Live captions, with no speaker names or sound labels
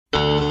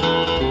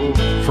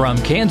From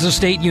Kansas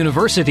State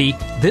University,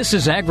 this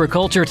is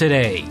Agriculture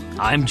Today.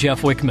 I'm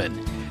Jeff Whitworth.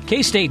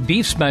 K-State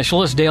beef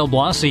specialist Dale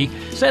Blasi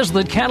says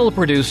that cattle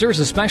producers,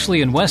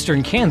 especially in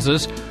western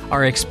Kansas,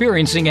 are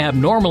experiencing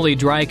abnormally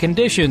dry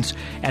conditions,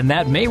 and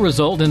that may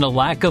result in a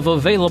lack of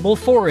available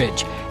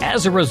forage.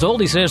 As a result,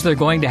 he says they're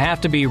going to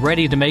have to be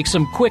ready to make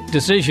some quick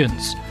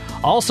decisions.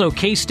 Also,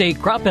 K-State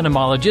crop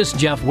entomologist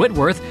Jeff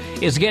Whitworth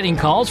is getting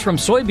calls from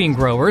soybean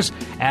growers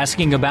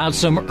asking about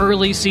some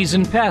early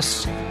season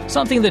pests,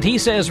 something that he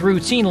says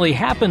routinely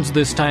happens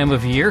this time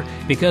of year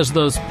because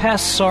those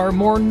pests are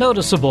more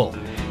noticeable.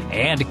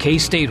 And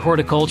K-State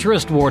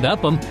horticulturist Ward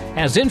Upham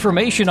has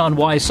information on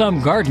why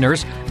some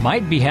gardeners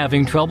might be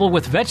having trouble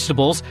with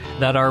vegetables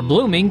that are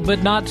blooming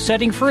but not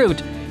setting fruit.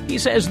 He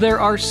says there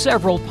are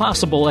several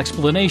possible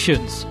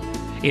explanations.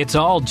 It's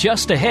all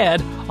just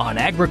ahead on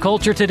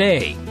Agriculture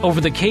Today over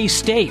the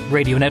K-State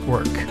Radio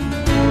Network.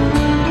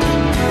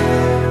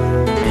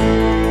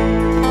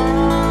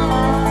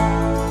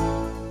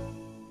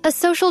 A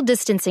social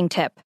distancing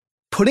tip.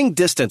 Putting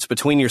distance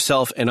between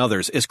yourself and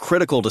others is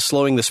critical to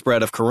slowing the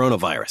spread of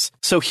coronavirus.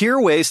 So here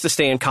are ways to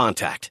stay in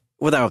contact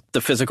without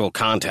the physical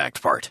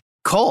contact part.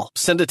 Call,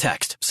 send a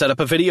text, set up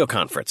a video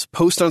conference,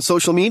 post on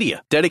social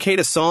media, dedicate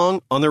a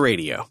song on the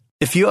radio.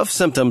 If you have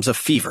symptoms of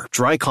fever,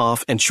 dry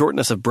cough, and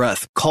shortness of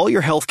breath, call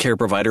your healthcare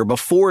provider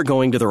before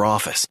going to their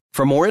office.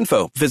 For more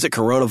info, visit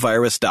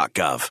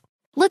coronavirus.gov.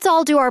 Let's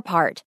all do our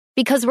part,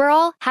 because we're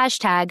all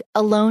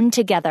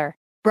 #AloneTogether.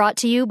 Brought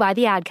to you by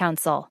the Ad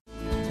Council.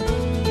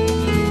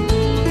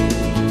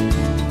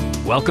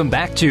 Welcome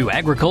back to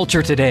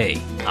Agriculture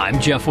Today. I'm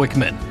Jeff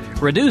Whitworth.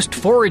 Reduced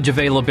forage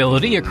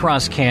availability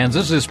across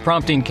Kansas is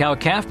prompting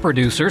cow-calf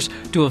producers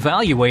to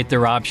evaluate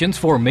their options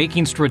for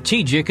making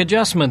strategic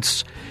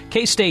adjustments.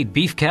 K-State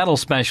beef cattle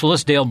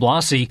specialist Dale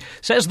Blasi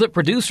says that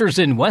producers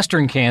in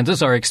western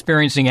Kansas are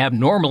experiencing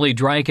abnormally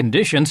dry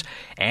conditions,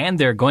 and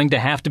they're going to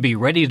have to be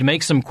ready to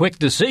make some quick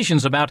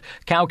decisions about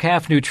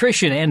cow-calf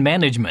nutrition and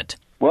management.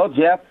 Well,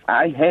 Jeff,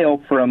 I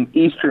hail from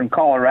eastern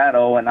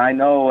Colorado, and I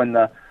know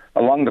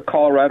along the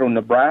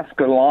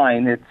Colorado-Nebraska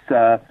line,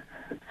 it's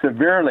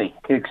severely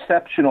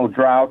exceptional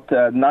drought,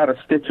 not a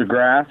stitch of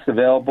grass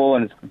available,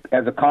 and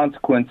as a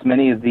consequence,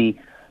 many of the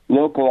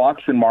local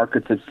auction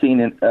markets have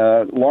seen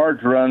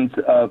large runs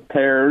of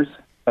pairs,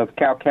 of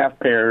cow-calf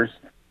pairs,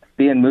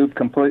 being moved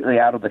completely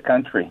out of the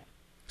country.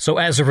 So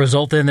as a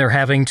result, then, they're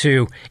having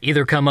to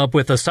either come up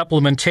with a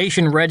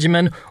supplementation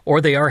regimen or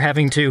they are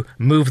having to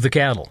move the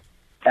cattle.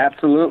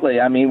 Absolutely.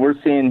 I mean,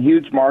 we're seeing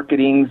huge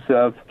marketings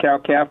of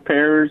cow-calf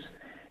pairs,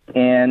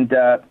 and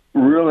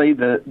really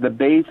the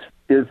base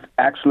is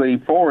actually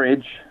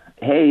forage,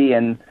 hay,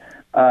 and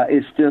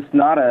it's just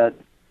not a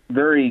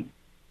very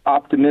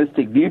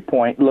optimistic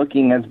viewpoint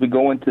looking as we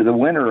go into the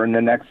winter in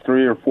the next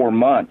 3 or 4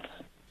 months.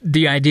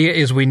 The idea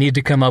is we need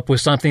to come up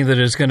with something that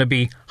is going to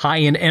be high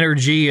in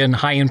energy and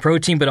high in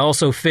protein, but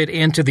also fit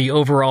into the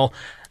overall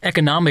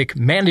economic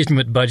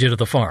management budget of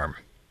the farm.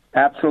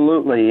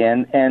 Absolutely,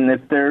 and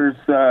if there's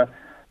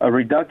a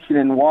reduction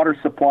in water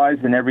supplies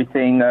and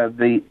everything,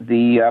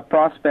 the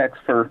prospects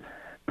for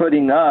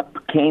putting up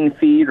cane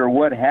feed or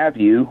what have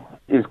you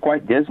is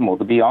quite dismal,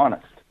 to be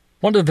honest.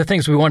 One of the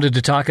things we wanted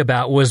to talk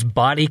about was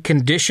body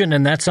condition,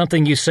 and that's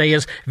something you say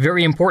is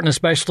very important,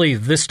 especially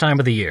this time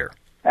of the year.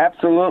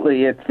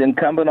 Absolutely. It's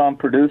incumbent on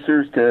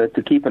producers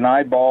to keep an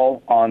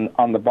eyeball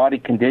on the body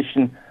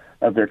condition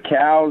of their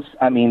cows.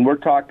 I mean, we're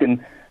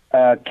talking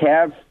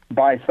calves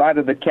by side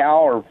of the cow,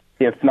 or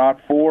if not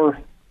 4,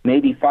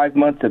 maybe 5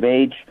 months of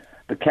age.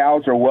 The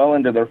cows are well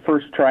into their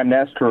first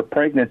trimester of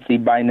pregnancy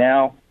by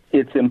now.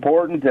 It's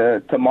important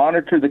to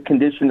monitor the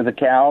condition of the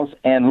cows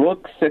and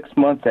look 6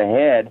 months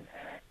ahead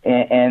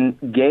and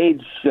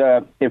gauge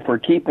if we're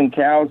keeping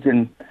cows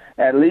in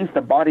at least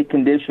a body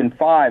condition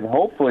 5.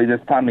 Hopefully this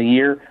time of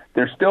year,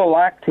 they're still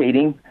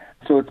lactating,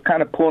 so it's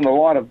kind of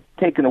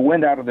taking the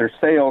wind out of their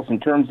sails in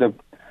terms of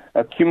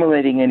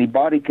accumulating any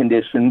body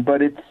condition.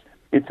 But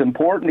it's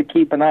important to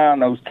keep an eye on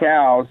those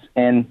cows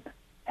and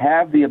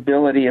have the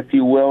ability, if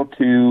you will,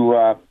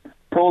 to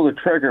pull the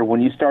trigger when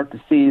you start to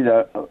see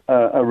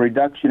a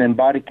reduction in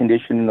body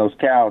condition in those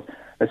cows,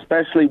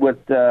 especially with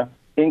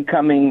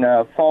incoming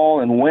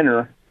fall and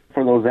winter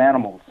for those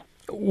animals.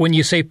 When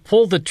you say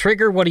pull the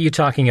trigger, what are you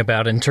talking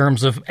about in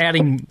terms of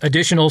adding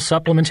additional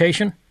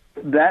supplementation?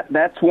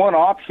 That's one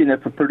option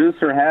if a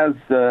producer has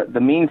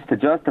the means to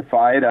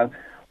justify it.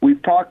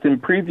 We've talked in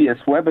previous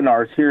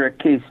webinars here at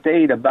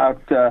K-State about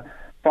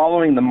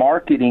following the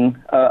marketing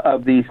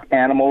of these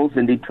animals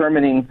and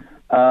determining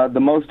the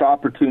most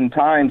opportune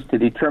times to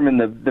determine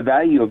the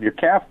value of your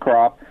calf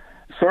crop.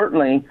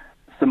 Certainly,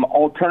 some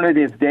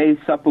alternative day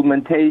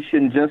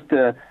supplementation just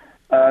to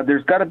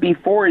there's got to be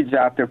forage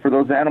out there for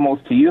those animals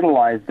to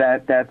utilize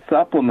that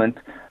supplement.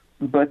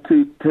 But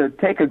to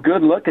take a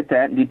good look at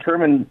that and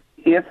determine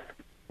if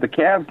the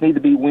calves need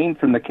to be weaned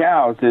from the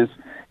cows is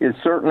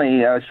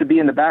certainly should be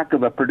in the back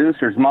of a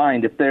producer's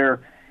mind if they're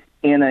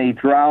in a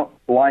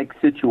drought-like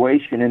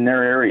situation in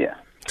their area.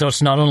 So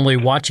it's not only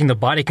watching the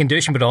body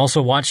condition, but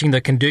also watching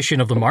the condition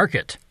of the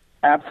market.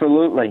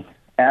 Absolutely.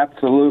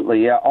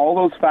 Absolutely. Yeah, all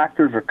those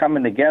factors are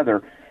coming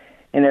together.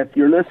 And if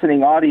your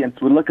listening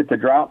audience would look at the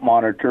drought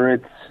monitor,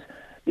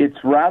 it's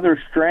rather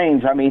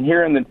strange. I mean,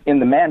 here in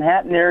the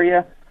Manhattan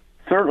area,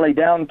 certainly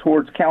down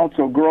towards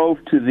Council Grove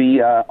to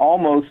the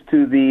almost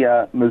to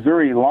the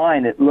Missouri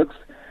line, it looks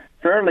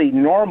fairly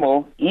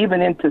normal,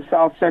 even into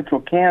south central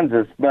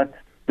Kansas. But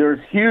there's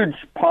huge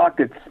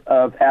pockets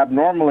of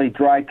abnormally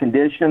dry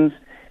conditions,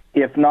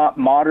 if not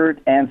moderate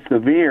and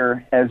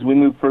severe, as we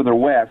move further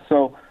west.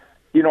 So,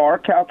 our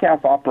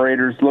cow-calf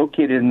operators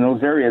located in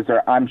those areas,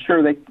 I'm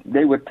sure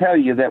they would tell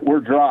you that we're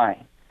dry.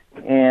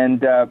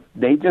 And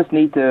they just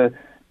need to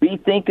be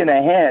thinking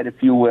ahead, if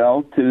you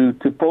will, to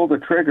pull the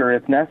trigger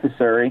if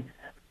necessary,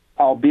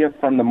 albeit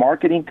from the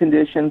marketing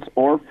conditions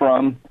or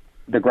from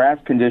the grass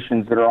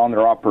conditions that are on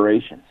their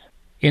operations.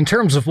 In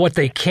terms of what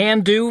they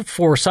can do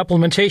for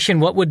supplementation,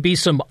 what would be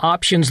some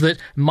options that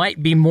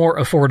might be more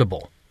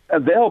affordable?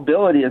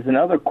 Availability is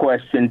another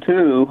question,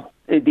 too.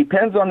 It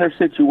depends on their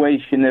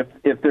situation.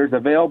 If there's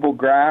available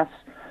grass,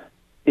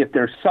 if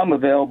there's some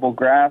available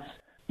grass,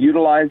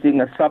 utilizing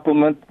a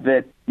supplement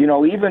that,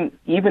 even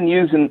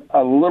using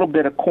a little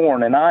bit of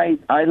corn, and I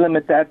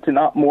limit that to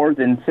not more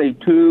than, say,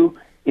 2,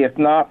 if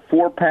not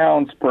 4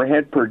 pounds per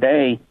head per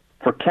day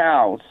for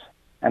cows,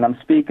 and I'm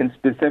speaking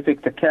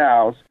specific to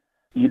cows.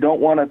 You don't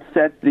want to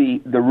set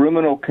the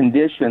ruminal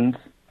conditions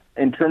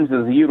in terms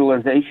of the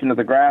utilization of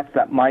the grass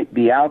that might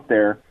be out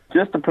there,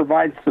 just to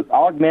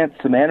augment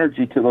some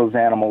energy to those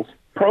animals.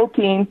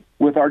 Protein,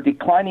 with our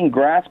declining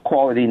grass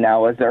quality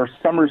now, as our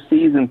summer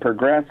season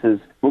progresses,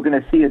 we're going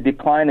to see a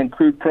decline in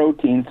crude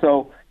protein.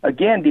 So,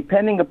 again,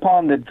 depending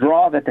upon the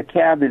draw that the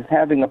calf is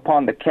having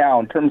upon the cow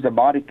in terms of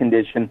body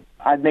condition,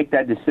 I'd make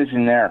that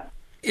decision there.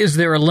 Is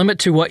there a limit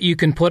to what you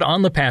can put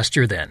on the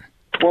pasture then?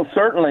 Well,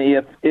 certainly,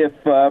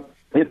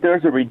 if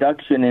there's a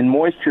reduction in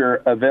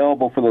moisture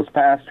available for those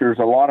pastures,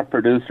 a lot of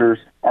producers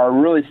are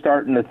really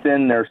starting to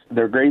thin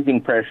their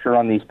grazing pressure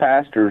on these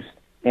pastures.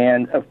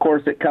 And, of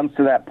course, it comes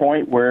to that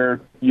point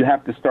where you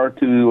have to start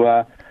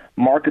to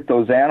market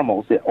those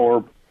animals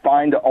or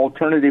find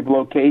alternative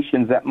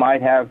locations that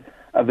might have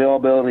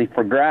availability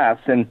for grass.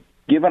 And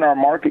given our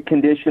market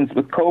conditions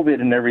with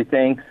COVID and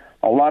everything,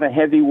 a lot of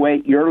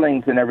heavyweight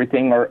yearlings and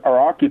everything are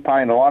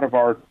occupying a lot of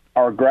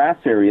our grass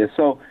areas.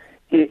 So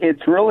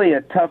it's really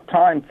a tough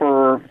time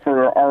for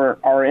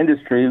our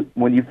industry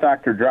when you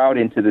factor drought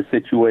into the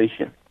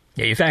situation.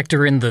 Yeah, you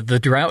factor in the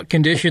drought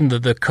condition, the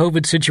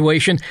COVID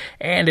situation,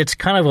 and it's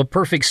kind of a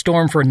perfect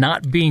storm for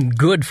not being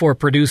good for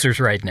producers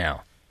right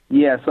now.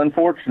 Yes,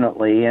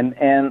 unfortunately. And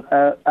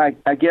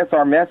I guess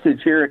our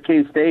message here at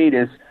K-State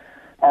is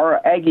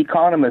our ag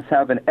economists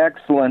have an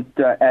excellent,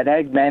 at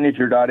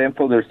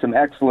agmanager.info, there's some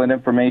excellent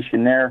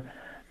information there.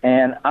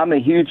 And I'm a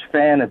huge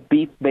fan of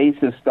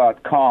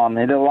beefbasis.com.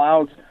 It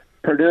allows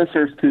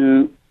producers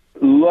to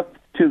look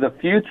to the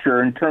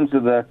future in terms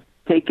of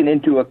taking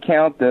into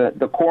account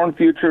the corn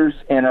futures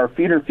and our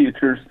feeder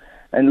futures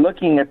and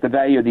looking at the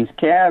value of these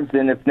calves,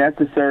 and if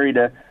necessary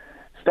to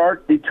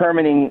start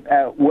determining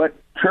what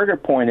trigger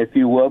point, if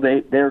you will,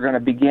 they're going to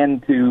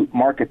begin to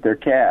market their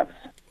calves.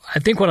 I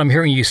think what I'm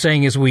hearing you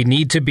saying is we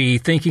need to be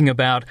thinking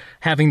about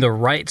having the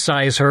right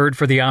size herd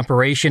for the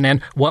operation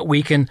and what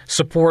we can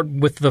support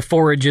with the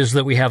forages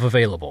that we have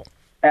available.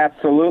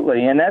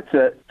 Absolutely, and that's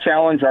a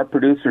challenge our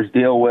producers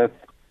deal with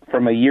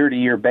from a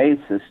year-to-year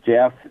basis,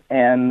 Jeff.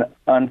 And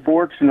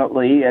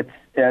unfortunately,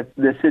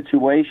 the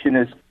situation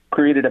has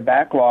created a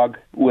backlog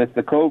with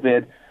the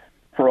COVID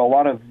for a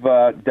lot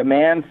of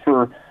demand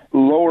for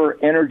lower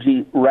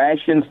energy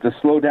rations to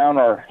slow down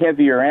our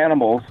heavier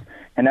animals,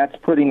 and that's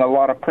putting a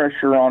lot of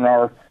pressure on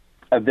our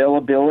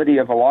availability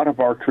of a lot of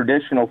our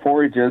traditional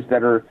forages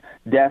that are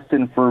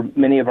destined for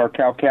many of our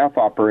cow-calf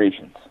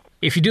operations.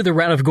 If you do the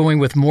route of going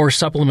with more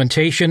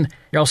supplementation,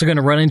 you're also going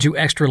to run into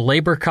extra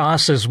labor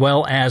costs as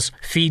well as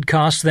feed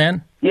costs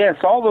then? Yes,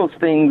 all those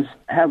things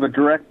have a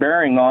direct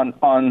bearing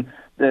on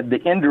the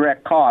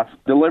indirect costs,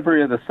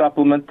 delivery of the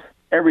supplement,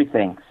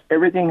 everything.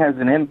 Everything has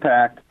an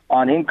impact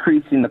on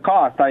increasing the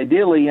cost.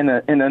 Ideally, in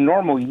a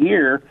normal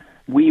year,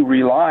 we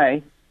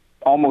rely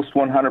almost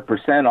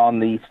 100% on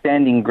the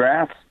standing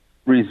grass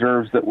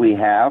reserves that we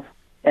have.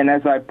 And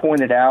as I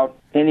pointed out,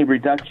 any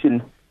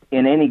reduction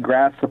in any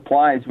grass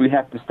supplies, we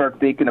have to start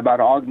thinking about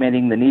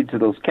augmenting the needs of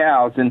those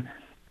cows. And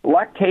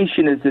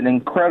lactation is an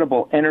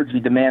incredible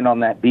energy demand on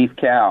that beef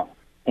cow.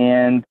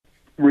 And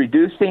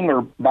reducing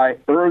or by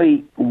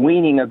early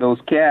weaning of those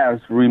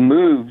calves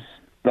removes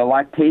the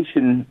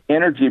lactation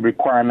energy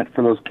requirement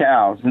for those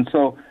cows. And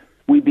so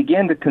we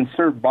begin to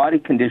conserve body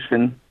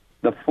condition,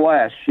 the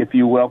flesh, if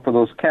you will, for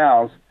those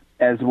cows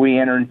as we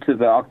enter into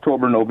the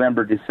October,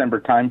 November,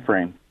 December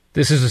timeframe.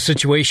 This is a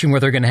situation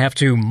where they're going to have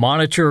to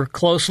monitor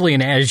closely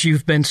and, as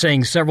you've been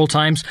saying several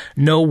times,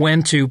 know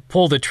when to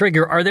pull the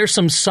trigger. Are there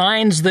some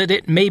signs that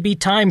it may be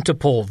time to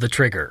pull the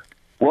trigger?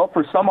 Well,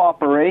 for some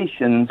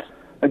operations,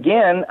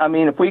 again, I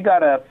mean, if we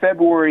got a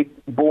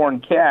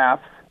February-born calf,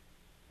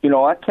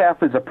 that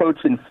calf is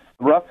approaching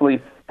roughly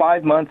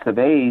 5 months of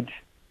age,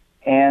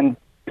 and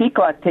peak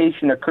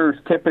lactation occurs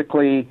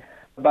typically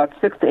about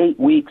 6 to 8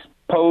 weeks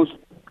post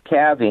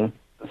calving.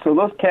 So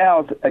those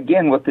cows,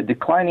 again, with the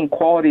declining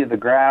quality of the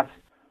grass,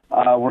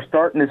 we're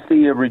starting to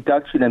see a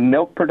reduction in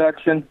milk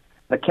production.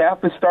 The calf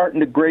is starting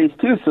to graze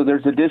too, so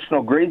there's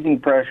additional grazing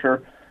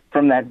pressure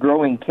from that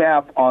growing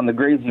calf on the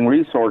grazing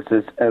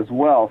resources as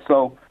well.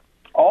 So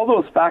all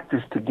those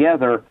factors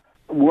together,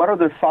 what are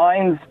the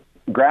signs?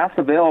 Grass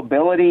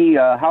availability,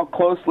 how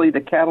closely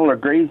the cattle are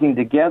grazing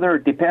together.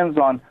 It depends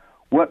on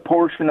what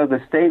portion of the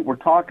state we're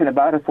talking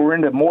about. If we're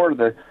into more of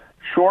the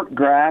short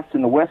grass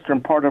in the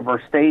western part of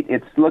our state,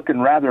 it's looking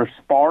rather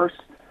sparse.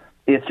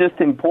 It's just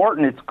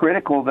important, it's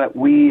critical that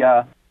we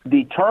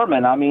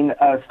determine.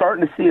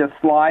 Starting to see a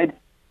slide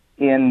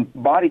in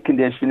body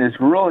condition is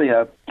really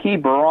a key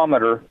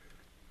barometer,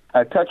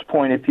 a touch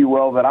point, if you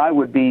will, that I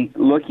would be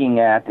looking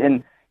at.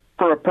 And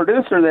for a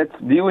producer that's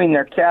viewing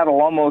their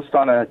cattle almost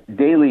on a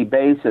daily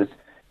basis,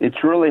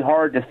 it's really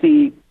hard to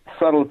see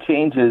subtle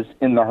changes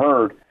in the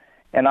herd.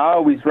 And I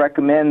always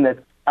recommend that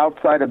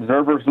outside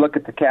observers look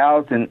at the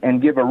cows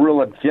and give a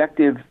real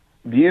objective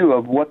view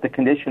of what the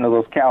condition of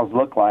those cows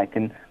look like.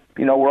 And,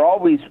 we're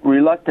always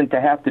reluctant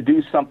to have to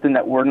do something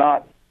that we're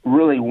not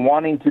really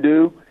wanting to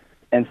do.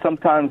 And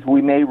sometimes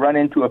we may run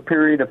into a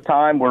period of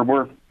time where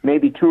we're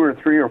maybe 2 or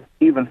 3 or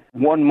even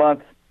 1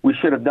 month we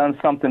should have done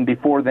something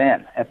before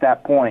then at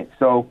that point.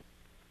 So,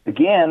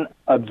 again,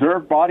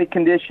 observe body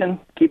condition,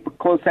 keep a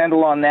close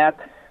handle on that.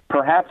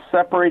 Perhaps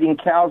separating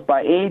cows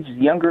by age.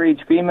 Younger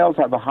age females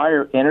have a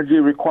higher energy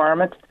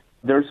requirement.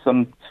 There's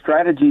some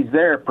strategies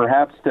there,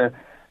 perhaps to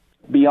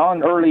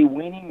beyond early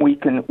weaning, we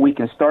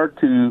can start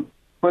to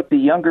put the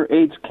younger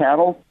age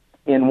cattle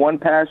in one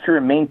pasture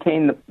and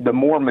maintain the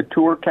more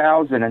mature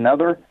cows in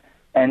another,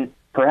 and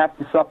perhaps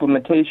the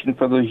supplementation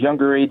for those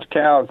younger age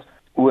cows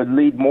would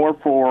lead more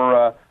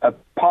for a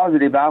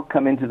positive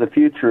outcome into the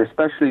future,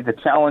 especially the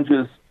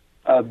challenges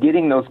of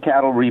getting those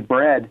cattle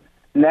rebred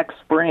next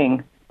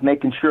spring,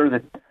 making sure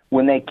that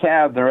when they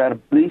calve, they're at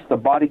least a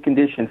body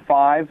condition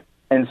 5,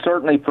 and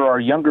certainly for our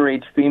younger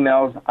age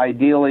females,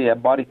 ideally a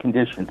body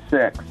condition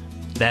 6.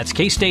 That's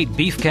K-State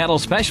beef cattle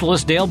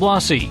specialist Dale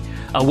Blasi.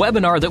 A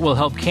webinar that will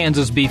help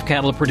Kansas beef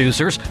cattle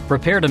producers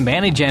prepare to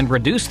manage and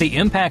reduce the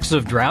impacts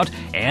of drought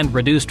and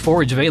reduced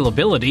forage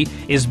availability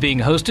is being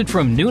hosted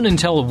from noon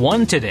until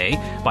 1 today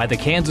by the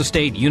Kansas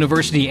State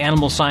University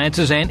Animal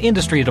Sciences and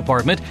Industry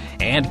Department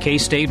and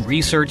K-State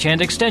Research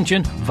and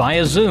Extension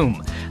via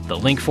Zoom. The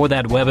link for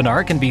that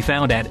webinar can be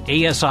found at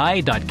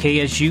asi.ksu.edu.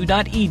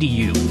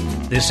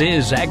 This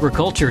is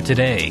Agriculture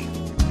Today.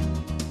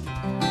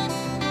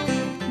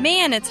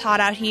 Man, it's hot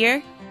out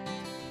here.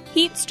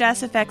 Heat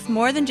stress affects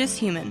more than just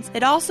humans.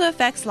 It also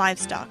affects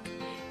livestock.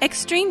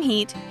 Extreme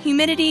heat,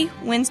 humidity,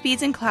 wind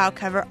speeds, and cloud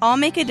cover all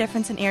make a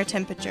difference in air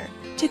temperature.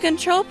 To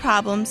control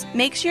problems,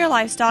 make sure your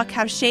livestock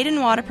have shade and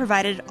water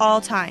provided at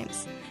all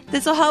times.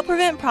 This will help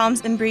prevent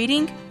problems in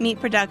breeding, meat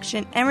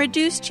production, and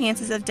reduce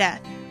chances of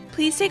death.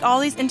 Please take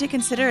all these into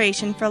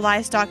consideration for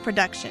livestock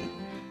production.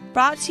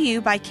 Brought to you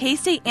by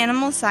K-State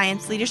Animal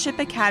Science Leadership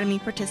Academy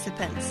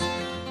participants.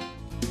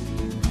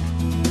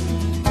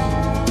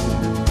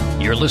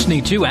 You're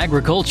listening to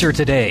Agriculture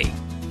Today.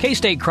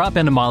 K-State crop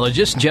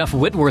entomologist Jeff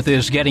Whitworth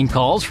is getting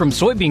calls from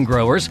soybean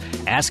growers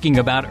asking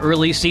about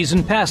early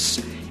season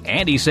pests.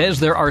 And he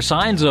says there are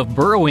signs of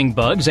burrowing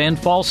bugs and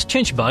false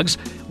chinch bugs,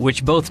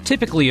 which both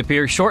typically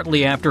appear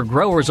shortly after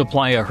growers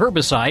apply a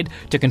herbicide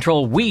to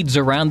control weeds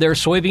around their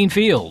soybean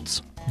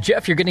fields.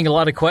 Jeff, you're getting a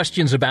lot of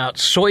questions about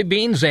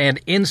soybeans and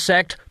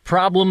insect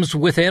problems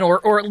within,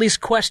 or at least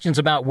questions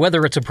about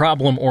whether it's a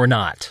problem or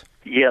not.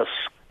 Yes.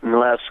 In the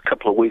last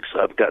couple of weeks,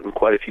 I've gotten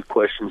quite a few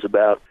questions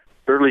about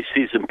early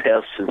season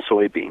pests in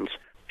soybeans.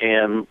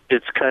 And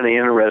it's kind of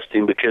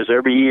interesting because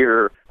every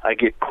year I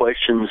get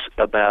questions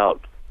about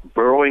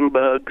burrowing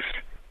bugs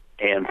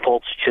and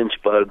false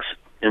chinch bugs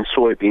in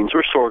soybeans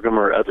or sorghum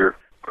or other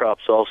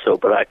crops also.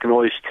 But I can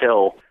always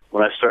tell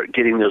when I start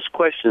getting those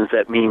questions,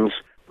 that means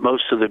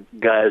most of the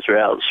guys are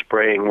out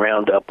spraying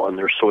Roundup on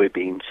their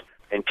soybeans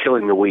and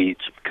killing the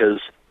weeds, because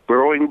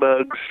burrowing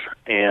bugs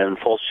and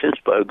false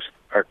chinch bugs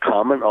are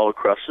common all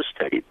across the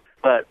state,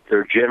 but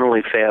they're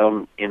generally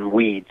found in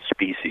weed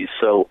species.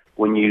 So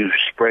when you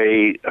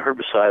spray a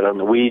herbicide on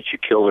the weeds, you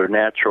kill their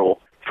natural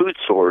food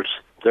source.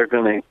 They're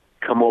going to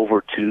come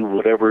over to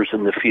whatever's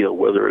in the field,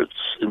 whether it's,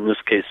 in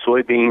this case,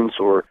 soybeans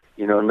or,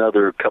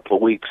 another couple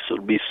of weeks,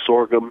 it'll be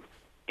sorghum.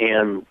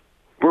 And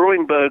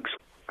burrowing bugs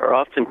are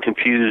often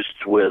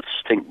confused with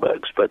stink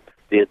bugs, but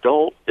the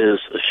adult is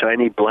a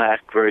shiny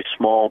black, very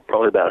small,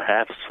 probably about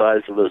half the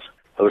size of a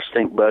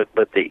stink bug,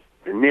 but the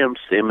nymphs,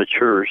 the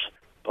immatures,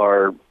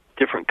 are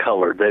different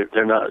colored.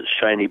 They're not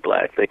shiny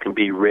black. They can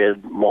be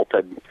red,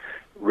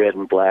 multi-red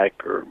and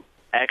black, or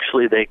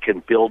actually they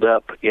can build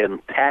up in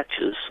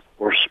patches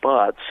or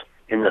spots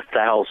in the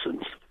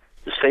thousands.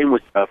 The same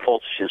with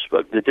false chinch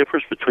bug. The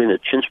difference between a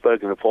chinch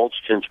bug and a false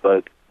chinch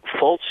bug,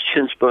 false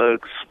chinch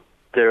bugs,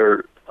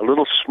 they're a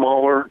little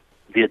smaller.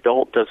 The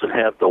adult doesn't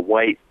have the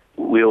white,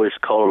 we always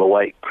call it a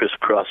white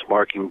crisscross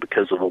marking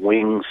because of the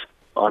wings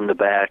on the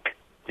back.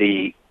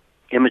 The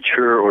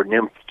immature or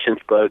nymph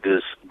chinch bug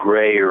is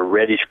gray or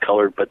reddish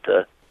colored, but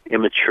the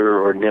immature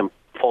or nymph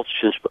false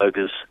chinch bug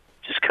is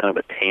just kind of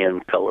a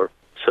tan color.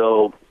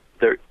 So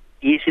they're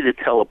easy to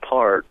tell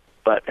apart,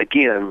 but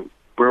again,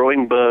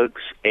 burrowing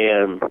bugs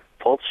and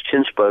false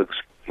chinch bugs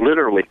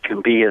literally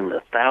can be in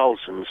the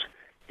thousands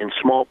in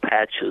small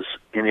patches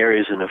in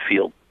areas in a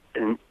field.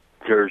 And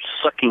they're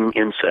sucking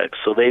insects,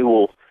 so they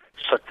will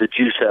suck the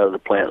juice out of the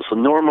plant. So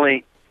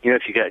normally,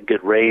 if you got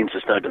good rains,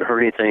 it's not going to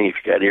hurt anything. If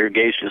you got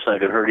irrigation, it's not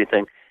going to hurt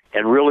anything.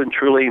 And really and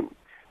truly,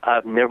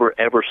 I've never,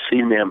 ever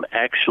seen them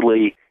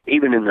actually,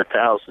 even in the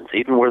thousands,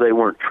 even where they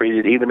weren't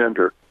treated, even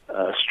under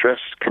stress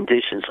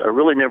conditions, I've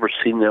really never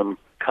seen them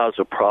cause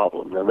a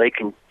problem. Now, they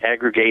can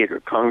aggregate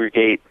or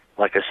congregate,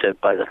 like I said,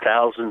 by the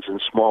thousands in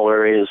small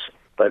areas,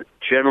 but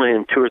generally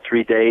in 2 or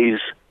 3 days,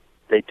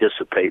 they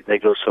dissipate. They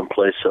go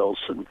someplace else,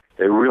 and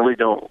they really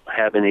don't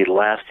have any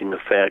lasting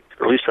effect.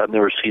 Or at least I've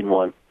never seen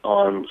one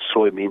on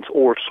soybeans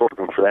or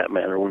sorghum, for that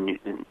matter. When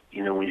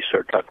you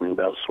start talking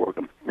about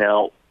sorghum.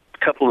 Now,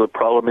 a couple of the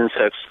problem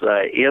insects that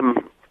I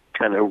am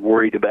kind of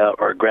worried about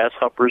are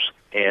grasshoppers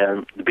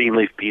and the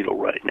beanleaf beetle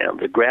right now.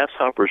 The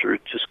grasshoppers are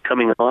just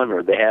coming on,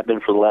 or they have been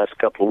for the last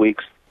couple of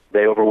weeks. They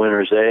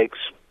overwinter as eggs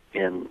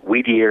in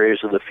weedy areas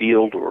of the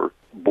field or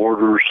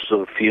borders of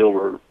the field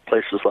or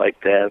places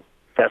like that.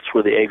 That's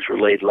where the eggs were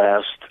laid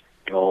last,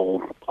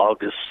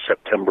 August,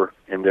 September,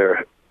 and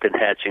they're been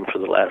hatching for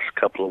the last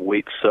couple of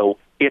weeks. So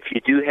if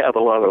you do have a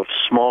lot of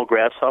small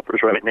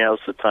grasshoppers right now, is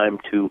the time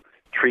to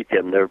treat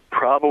them. They're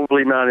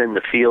probably not in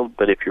the field,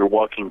 but if you're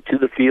walking to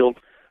the field,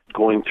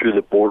 going through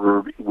the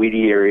border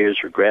weedy areas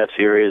or grassy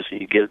areas,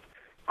 and you get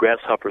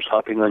grasshoppers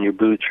hopping on your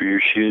boots or your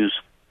shoes,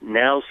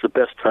 now's the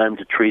best time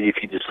to treat if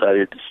you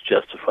decided it's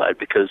justified,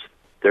 because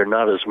they're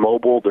not as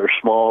mobile, they're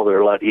small, they're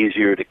a lot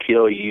easier to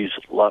kill, you use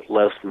a lot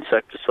less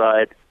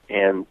insecticide,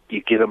 and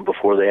you get them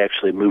before they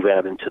actually move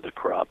out into the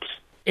crops.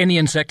 Any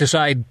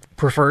insecticide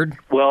preferred?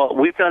 Well,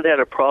 we've not had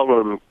a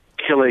problem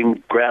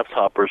killing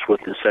grasshoppers with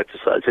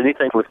insecticides.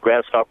 Anything with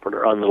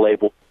grasshopper on the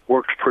label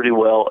works pretty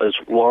well as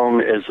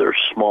long as they're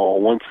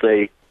small.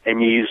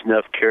 And you use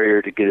enough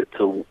carrier to get it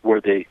to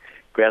where the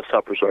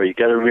grasshoppers are. You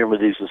got to remember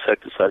these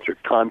insecticides are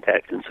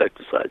contact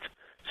insecticides,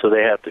 so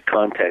they have to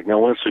contact. Now,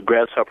 once the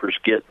grasshoppers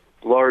get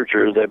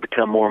larger, they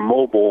become more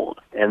mobile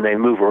and they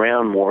move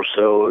around more,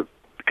 so it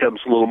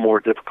becomes a little more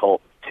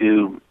difficult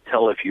to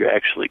tell if you're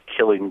actually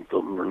killing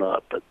them or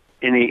not. But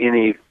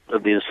any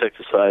of the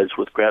insecticides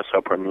with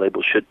grasshopper on the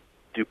label should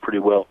do pretty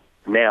well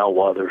now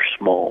while they're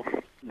small.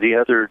 The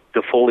other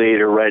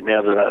defoliator right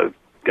now that I've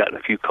gotten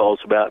a few calls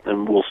about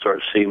and we'll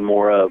start seeing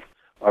more of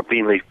are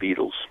beanleaf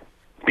beetles.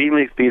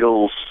 Beanleaf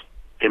beetles,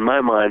 in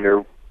my mind,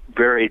 are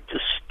very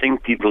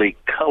distinctively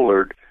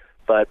colored,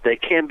 but they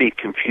can be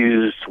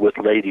confused with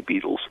lady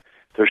beetles.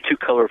 There's 2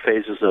 color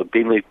phases of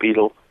beanleaf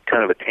beetle,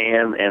 kind of a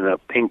tan and a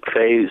pink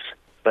phase,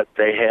 but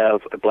they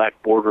have a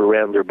black border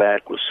around their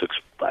back with 6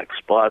 black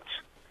spots.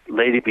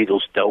 Lady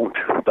beetles don't,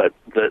 but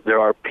there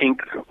are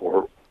pink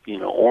or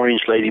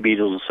orange lady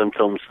beetles, and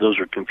sometimes those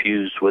are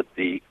confused with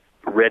the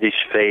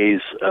reddish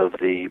phase of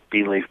the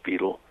beanleaf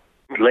beetle.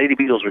 Lady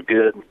beetles are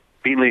good.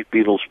 Beanleaf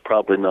beetles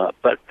probably not.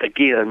 But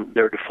again,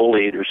 they're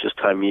defoliators this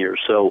time of year.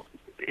 So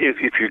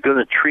if you're going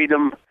to treat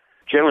them,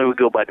 generally we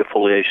go by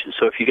defoliation.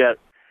 So if you got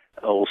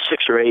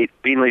 6 or 8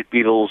 beanleaf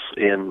beetles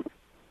in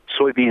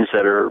soybeans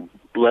that are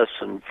less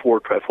than 4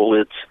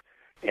 trifoliates,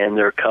 and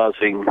they're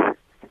causing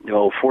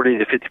 40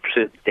 to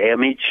 50%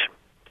 damage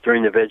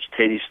during the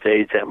vegetative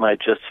stage, that might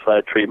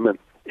justify treatment.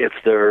 If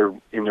they're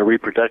in the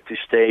reproductive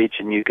stage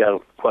and you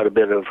got quite a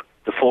bit of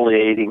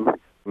defoliating,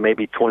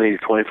 maybe 20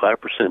 to 25%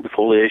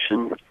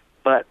 defoliation.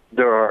 But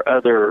there are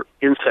other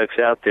insects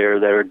out there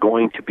that are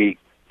going to be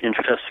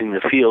infesting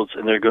the fields,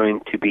 and they're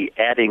going to be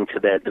adding to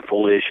that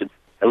defoliation.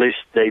 At least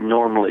they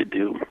normally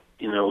do.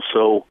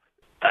 So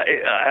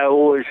I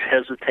always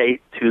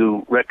hesitate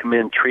to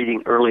recommend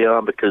treating early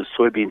on, because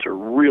soybeans are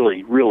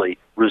really, really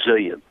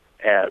resilient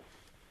at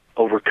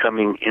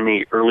overcoming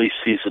any early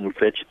season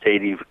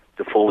vegetative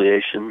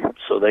defoliation.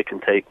 So they can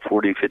take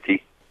 40,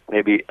 50,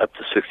 maybe up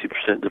to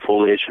 60%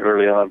 defoliation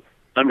early on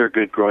under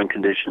good growing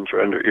conditions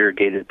or under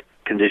irrigated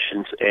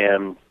conditions,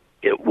 and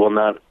it will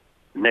not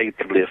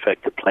negatively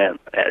affect the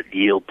plant at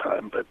yield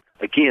time. But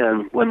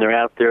again, when they're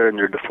out there and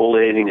they're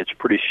defoliating, it's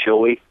pretty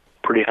showy,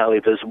 pretty highly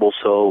visible,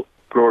 so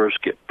growers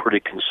get pretty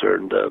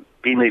concerned. The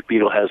beanleaf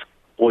beetle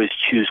always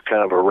choose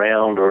kind of a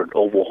round or an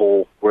oval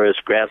hole, whereas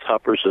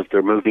grasshoppers, if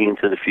they're moving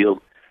into the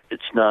field,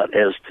 it's not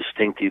as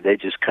distinctive. They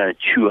just kind of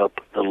chew up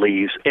the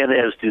leaves, and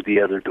as do the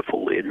other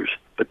defoliators.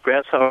 But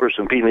grasshoppers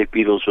and beanleaf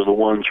beetles are the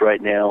ones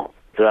right now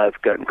that I've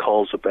gotten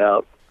calls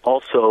about.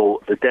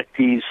 Also, the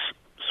Dectes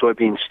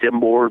soybean stem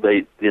borer,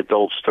 the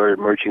adults started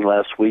emerging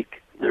last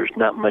week. There's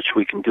not much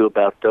we can do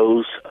about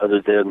those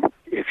other than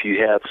if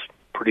you have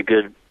pretty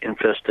good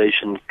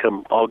infestation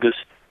come August,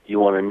 you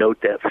want to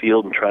note that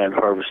field and try and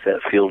harvest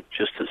that field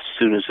just as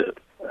soon as it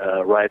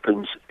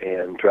ripens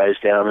and dries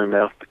down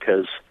enough,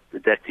 because the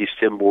Dectes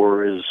stem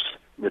borer is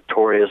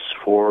notorious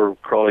for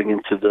crawling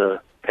into the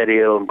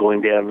petioles and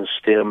going down the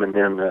stem and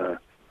then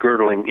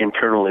girdling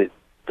internally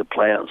the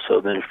plant.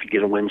 So then if you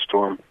get a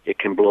windstorm, it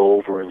can blow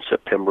over in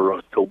September,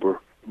 October,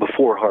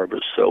 before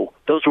harvest. So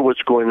those are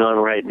what's going on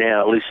right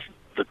now, at least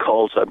the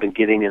calls I've been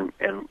getting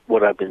and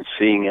what I've been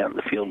seeing out in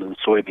the field in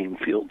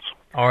soybean fields.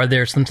 Are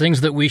there some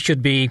things that we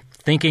should be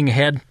thinking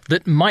ahead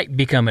that might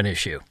become an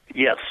issue?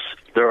 Yes,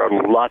 there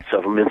are lots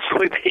of them in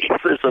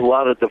soybeans. There's a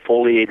lot of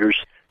defoliators.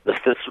 The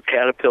thistle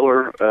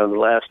caterpillar, the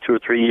last 2 or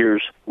 3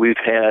 years, we've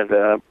had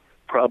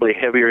probably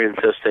heavier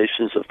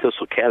infestations of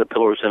thistle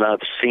caterpillars than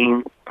I've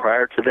seen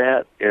prior to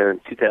that.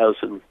 In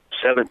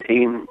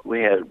 2017,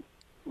 we had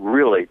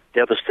really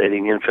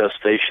devastating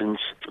infestations.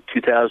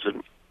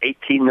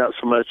 2018, not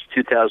so much.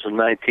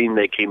 2019,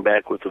 they came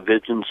back with a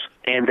vengeance,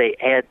 and they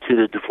add to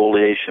the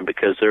defoliation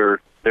because they're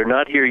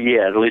not here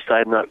yet. At least I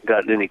have not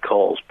gotten any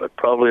calls, but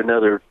probably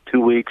another 2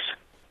 weeks,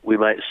 we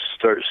might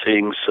start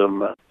seeing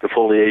some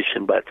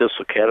defoliation by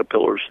thistle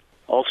caterpillars.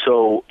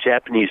 Also,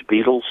 Japanese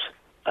beetles.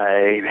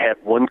 I had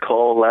one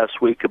call last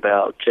week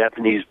about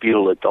Japanese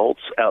beetle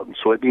adults out in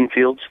soybean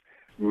fields.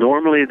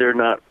 Normally, they're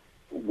not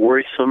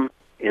worrisome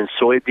in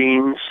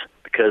soybeans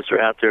because they're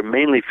out there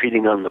mainly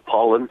feeding on the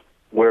pollen.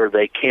 Where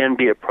they can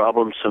be a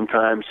problem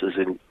sometimes is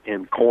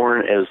in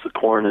corn. As the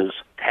corn is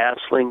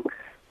tasseling,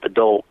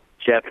 adult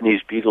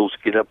Japanese beetles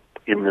get up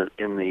in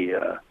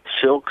the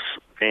silks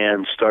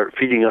and start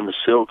feeding on the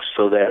silks,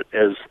 so that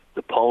as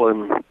the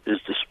pollen is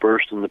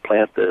dispersed in the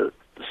plant, the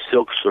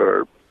silks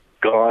are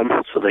gone,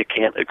 so they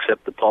can't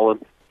accept the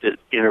pollen. It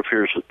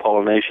interferes with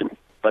pollination.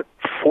 But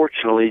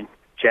fortunately,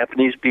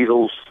 Japanese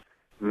beetles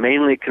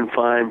mainly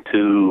confined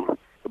to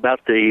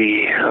about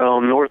the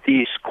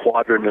northeast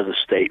quadrant of the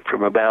state,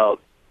 from about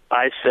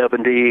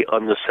I-70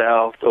 on the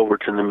south over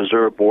to the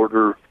Missouri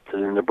border, to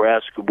the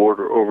Nebraska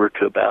border, over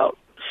to about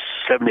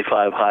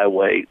 75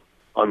 highway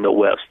on the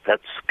west.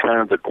 That's kind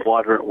of the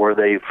quadrant where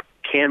they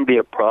can be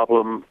a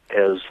problem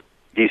as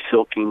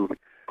desilking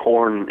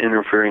corn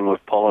interfering with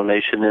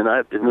pollination. And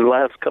in the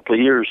last couple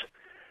of years,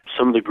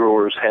 some of the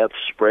growers have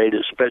sprayed,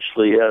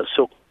 especially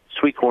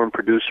sweet corn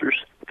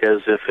producers,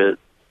 because if it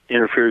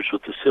interferes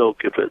with the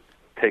silk, if it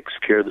takes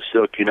care of the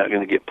silk, you're not going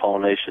to get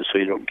pollination, so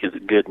you don't get a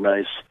good,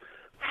 nice,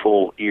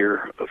 full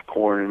ear of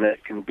corn, and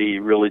that can be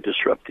really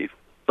disruptive.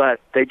 But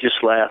they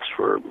just last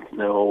for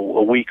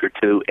a week or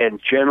two,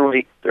 and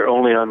generally they're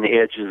only on the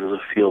edges of the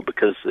field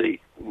because the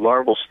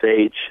larval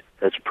stage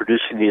that's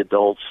producing the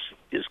adults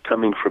is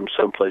coming from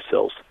someplace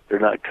else. They're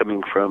not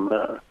coming from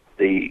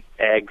the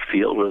ag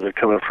field, or they're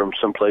coming from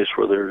someplace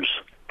where there's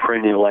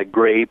perennial like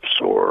grapes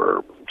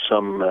or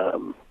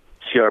some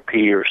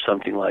CRP or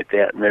something like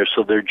that. And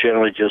they're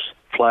generally just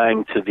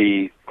flying to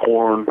the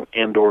corn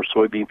and or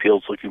soybean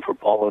fields looking for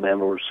pollen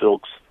and or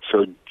silks.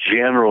 So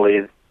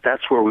generally,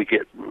 that's where we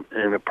get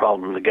in a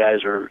problem. The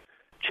guys are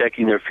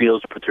checking their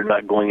fields, but they're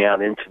not going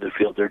out into the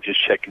field. They're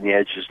just checking the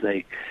edges, and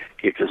they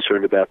get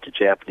concerned about the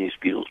Japanese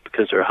beetles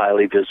because they're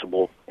highly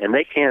visible. And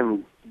they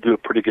can do a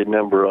pretty good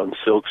number on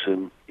silks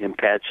and in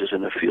patches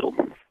in a field.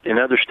 In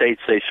other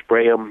states, they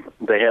spray them.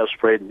 They have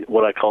sprayed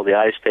what I call the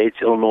I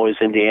states, Illinois,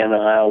 Indiana,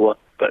 Iowa,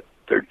 but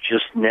they're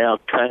just now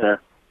kind of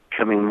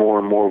becoming more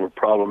and more of a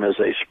problem as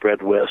they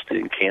spread west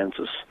in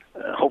Kansas.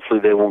 Hopefully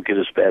they won't get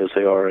as bad as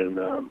they are in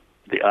the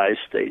I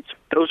states.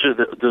 Those are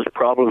the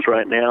problems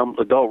right now.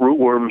 Adult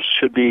rootworms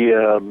should be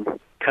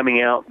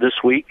coming out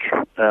this week.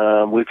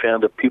 We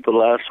found a pupa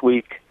last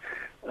week.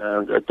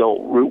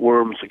 Adult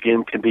rootworms,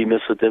 again, can be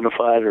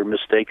misidentified or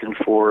mistaken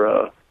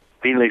for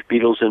bean leaf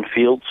beetles in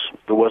fields,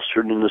 the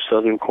western and the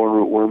southern corn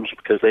rootworms,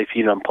 because they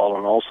feed on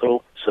pollen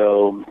also.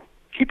 So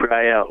keep your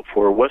eye out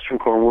for western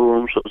corn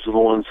rootworms. Those are the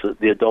ones that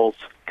the adults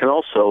can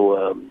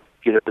also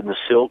get up in the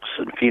silks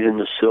and feed in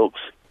the silks.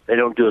 They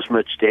don't do as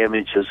much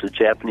damage as the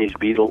Japanese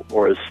beetle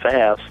or as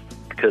fast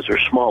because they're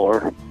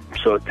smaller,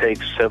 so it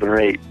takes 7 or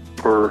 8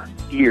 per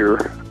year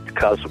to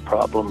cause a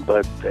problem,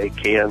 but they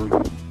can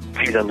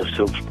feed on the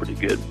silks pretty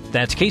good.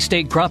 That's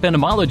K-State crop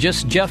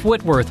entomologist Jeff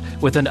Whitworth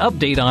with an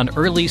update on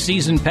early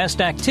season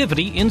pest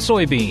activity in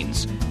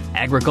soybeans.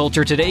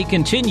 Agriculture Today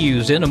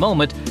continues in a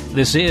moment.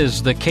 This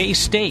is the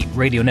K-State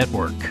Radio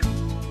Network.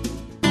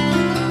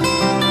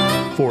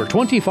 For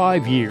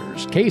 25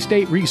 years,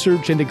 K-State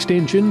Research and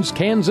Extension's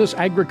Kansas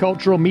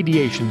Agricultural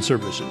Mediation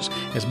Services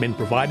has been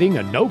providing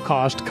a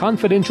no-cost,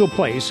 confidential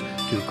place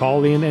to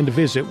call in and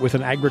visit with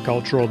an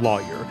agricultural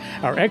lawyer.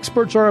 Our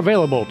experts are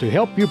available to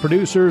help you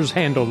producers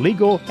handle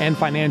legal and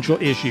financial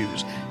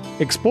issues.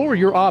 Explore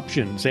your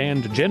options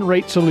and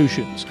generate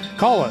solutions.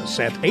 Call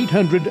us at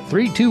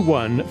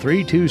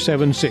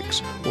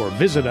 800-321-3276 or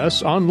visit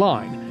us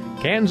online.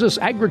 Kansas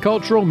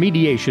Agricultural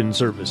Mediation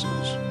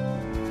Services.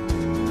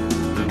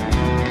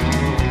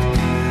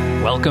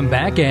 Welcome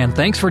back, and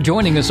thanks for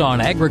joining us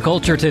on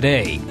Agriculture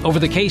Today over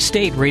the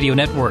K-State Radio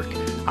Network.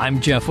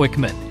 I'm Jeff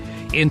Whitworth.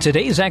 In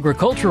today's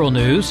agricultural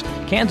news,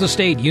 Kansas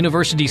State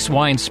University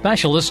swine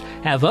specialists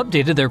have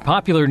updated their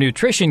popular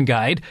nutrition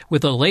guide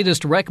with the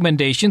latest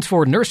recommendations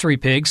for nursery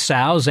pigs,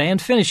 sows,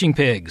 and finishing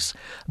pigs.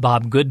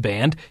 Bob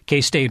Goodband,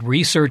 K-State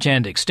Research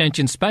and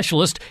Extension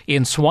Specialist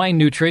in Swine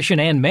Nutrition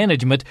and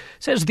Management,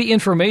 says the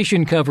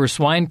information covers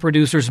swine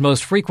producers'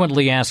 most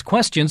frequently asked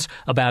questions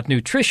about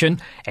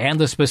nutrition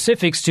and the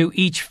specifics to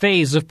each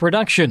phase of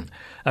production.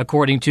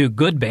 According to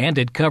Goodband,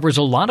 it covers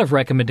a lot of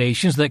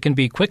recommendations that can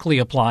be quickly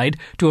applied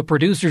to a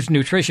producer's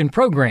nutrition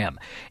program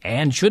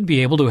and should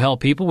be able to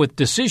help people with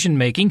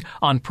decision-making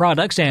on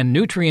products and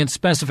nutrient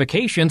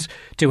specifications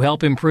to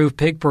help improve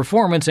pig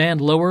performance and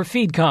lower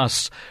feed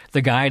costs.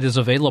 The guide is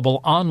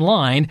available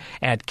online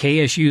at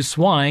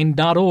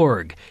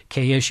ksuswine.org,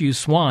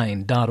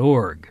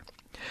 ksuswine.org.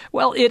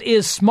 Well, it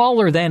is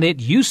smaller than it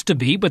used to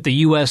be, but the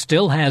U.S.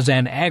 still has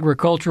an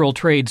agricultural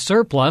trade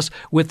surplus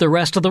with the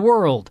rest of the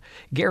world.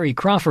 Gary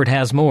Crawford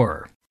has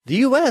more. The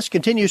U.S.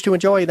 continues to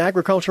enjoy an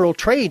agricultural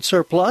trade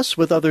surplus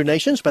with other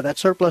nations, but that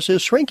surplus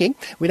is shrinking.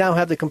 We now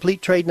have the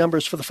complete trade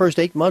numbers for the first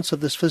 8 months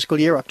of this fiscal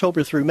year,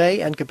 October through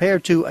May, and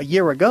compared to a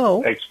year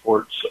ago,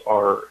 exports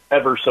are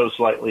ever so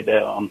slightly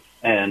down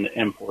and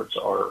imports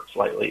are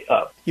slightly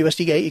up.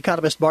 USDA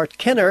economist Bart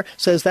Kenner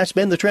says that's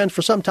been the trend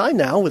for some time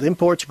now, with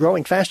imports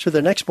growing faster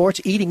than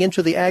exports, eating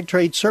into the ag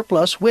trade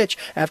surplus, which,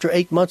 after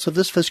 8 months of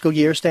this fiscal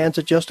year, stands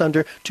at just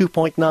under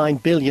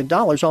 $2.9 billion,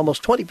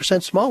 almost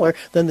 20% smaller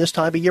than this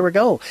time a year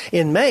ago.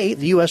 In May,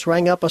 the U.S.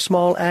 rang up a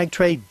small ag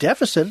trade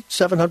deficit,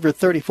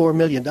 $734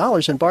 million,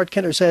 and Bart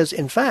Kenner says,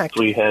 in fact,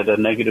 we had a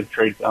negative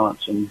trade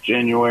balance in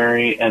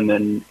January and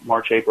then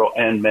March, April,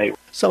 and May.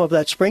 Some of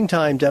that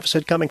springtime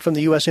deficit coming from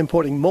the U.S.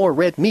 importing more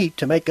red meat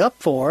to make up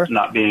for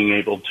not being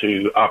able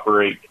to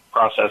operate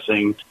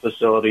processing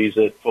facilities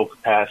at full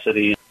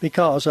capacity.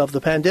 Because of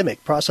the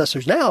pandemic,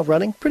 processors now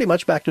running pretty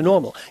much back to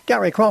normal.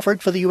 Gary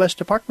Crawford for the U.S.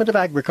 Department of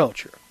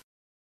Agriculture.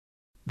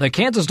 The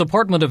Kansas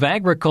Department of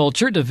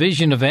Agriculture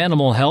Division of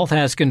Animal Health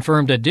has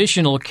confirmed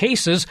additional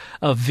cases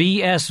of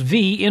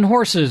VSV in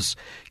horses.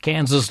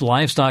 Kansas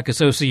Livestock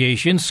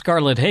Association's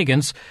Scarlett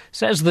Higgins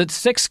says that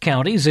 6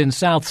 counties in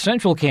south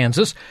central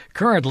Kansas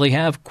currently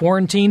have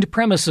quarantined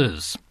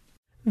premises.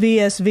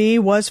 VSV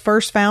was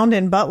first found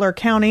in Butler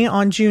County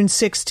on June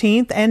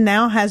 16th and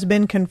now has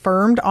been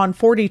confirmed on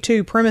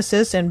 42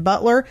 premises in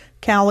Butler,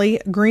 Cowley,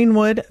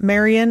 Greenwood,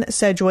 Marion,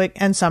 Sedgwick,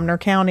 and Sumner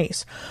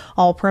counties.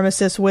 All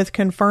premises with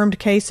confirmed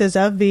cases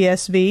of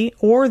VSV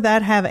or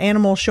that have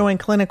animals showing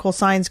clinical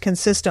signs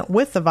consistent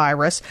with the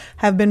virus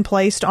have been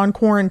placed on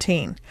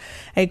quarantine.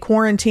 A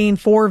quarantine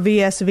for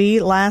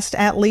VSV lasts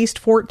at least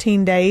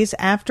 14 days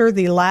after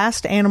the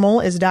last animal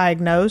is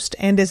diagnosed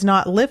and is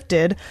not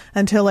lifted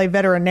until a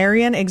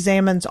veterinarian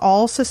examines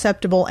all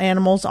susceptible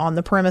animals on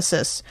the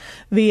premises.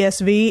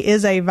 VSV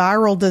is a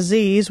viral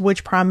disease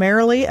which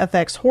primarily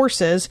affects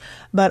horses,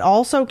 but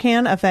also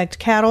can affect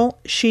cattle,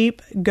 sheep,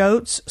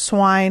 goats,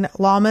 swine,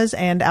 llamas,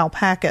 and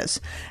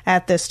alpacas.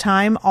 At this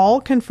time,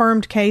 all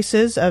confirmed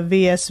cases of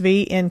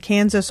VSV in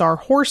Kansas are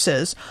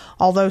horses,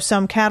 although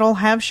some cattle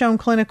have shown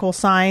clinical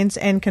signs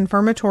and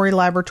confirmatory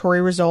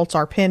laboratory results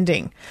are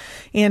pending.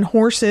 In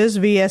horses,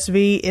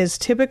 VSV is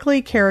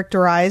typically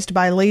characterized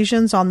by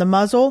lesions on the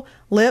muzzle,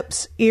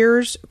 lips,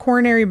 ears,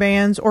 coronary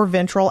bands, or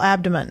ventral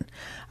abdomen.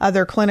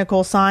 Other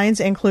clinical signs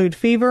include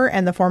fever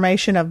and the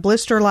formation of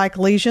blister-like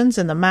lesions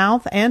in the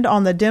mouth and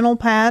on the dental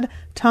pad,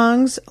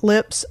 tongues,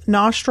 lips,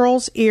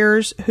 nostrils,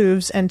 ears,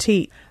 hooves, and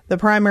teeth. The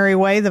primary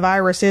way the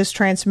virus is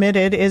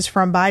transmitted is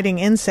from biting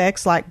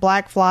insects like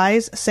black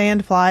flies,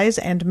 sand flies,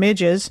 and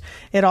midges.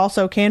 It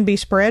also can be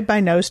spread by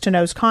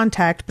nose-to-nose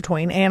contact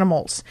between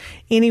animals.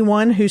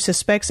 Anyone who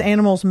suspects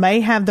animals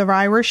may have the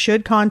virus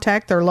should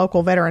contact their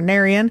local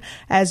veterinarian,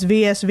 as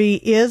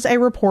VSV is a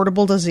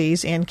reportable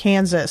disease in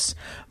Kansas.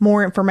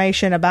 More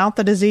information about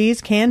the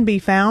disease can be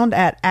found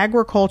at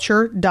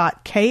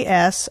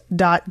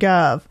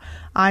agriculture.ks.gov.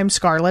 I'm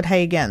Scarlett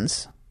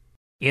Higgins.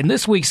 In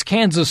this week's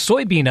Kansas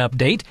Soybean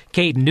Update,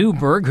 Kate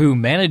Newberg, who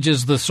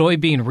manages the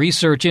Soybean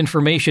Research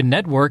Information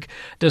Network,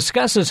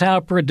 discusses how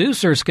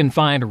producers can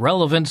find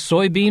relevant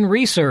soybean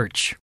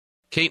research.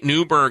 Kate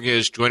Newberg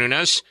is joining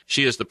us.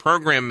 She is the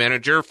program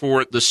manager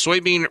for the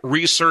Soybean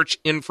Research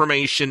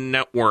Information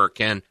Network.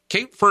 And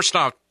Kate, first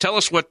off, tell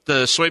us what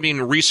the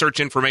Soybean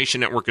Research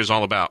Information Network is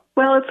all about.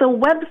 Well, it's a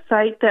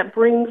website that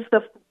brings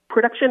the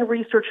production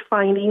research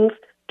findings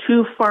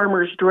to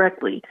farmers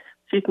directly.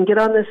 So you can get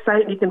on this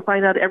site and you can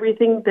find out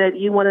everything that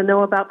you want to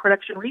know about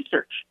production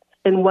research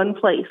in one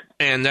place.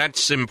 And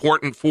that's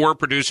important for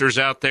producers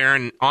out there.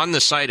 And on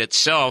the site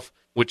itself,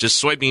 which is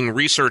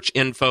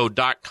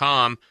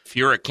soybeanresearchinfo.com, if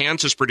you're a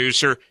Kansas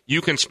producer,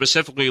 you can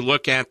specifically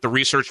look at the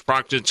research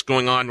projects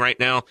going on right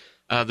now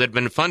that have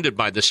been funded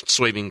by the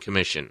Soybean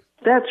Commission.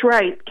 That's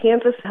right.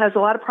 Kansas has a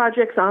lot of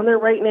projects on there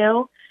right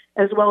now,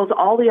 as well as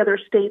all the other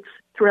states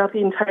throughout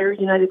the entire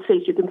United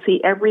States. You can see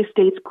every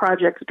state's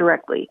projects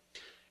directly.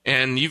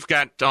 And you've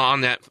got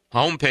on that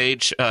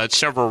homepage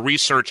several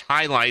research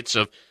highlights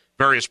of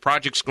various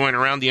projects going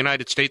around the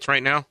United States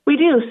right now? We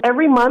do.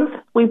 Every month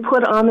we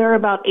put on there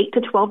about 8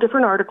 to 12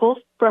 different articles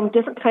from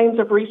different kinds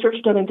of research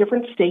done in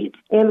different states,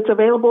 and it's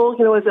available,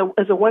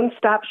 as a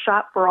one-stop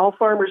shop for all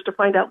farmers to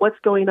find out what's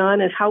going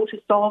on and how to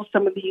solve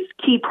some of these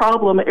key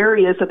problem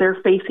areas that they're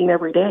facing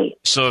every day.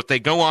 So if they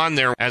go on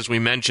there, as we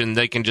mentioned,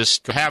 they can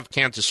just have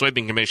Kansas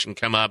Soybean Commission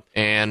come up,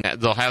 and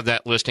they'll have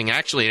that listing.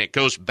 Actually, it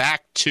goes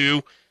back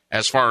to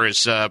as far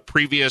as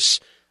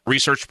previous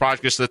research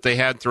projects that they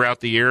had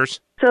throughout the years.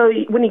 So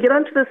when you get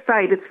onto the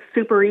site, it's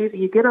super easy.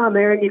 You get on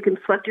there and you can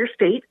select your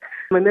state.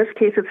 In this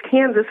case, it's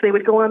Kansas. They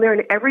would go on there,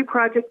 and every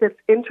project that's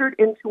entered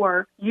into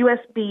our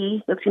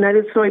USB, that's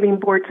United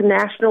Soybean Board's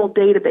national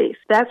database,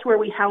 that's where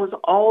we house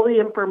all the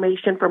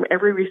information from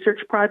every research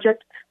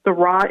project, the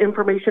raw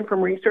information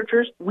from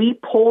researchers. We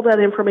pull that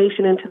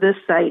information into this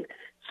site.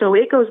 So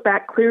it goes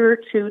back clear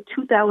to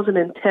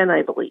 2010,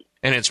 I believe.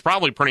 And it's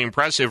probably pretty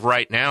impressive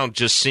right now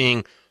just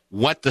seeing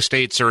what the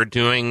states are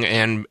doing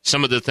and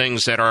some of the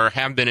things that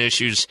have been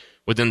issues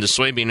within the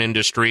soybean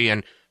industry,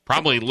 and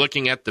probably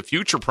looking at the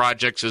future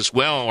projects as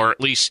well, or at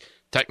least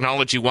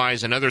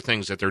technology-wise and other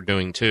things that they're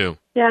doing too.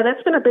 Yeah,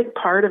 that's been a big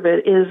part of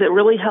it, is it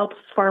really helps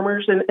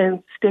farmers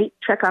and state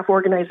checkoff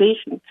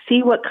organizations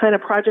see what kind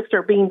of projects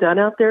are being done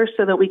out there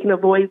so that we can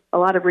avoid a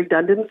lot of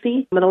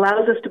redundancy. It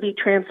allows us to be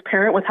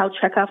transparent with how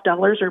checkoff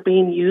dollars are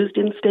being used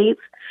in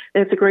states.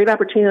 And it's a great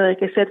opportunity,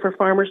 like I said, for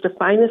farmers to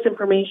find this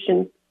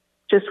information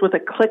just with a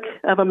click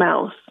of a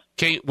mouse.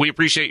 Kate, we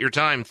appreciate your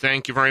time.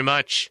 Thank you very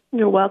much.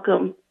 You're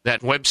welcome.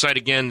 That website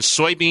again,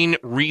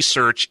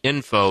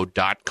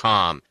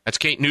 soybeanresearchinfo.com. That's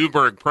Kate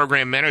Newberg,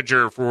 Program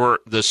Manager for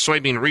the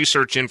Soybean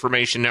Research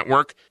Information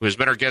Network, who has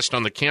been our guest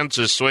on the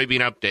Kansas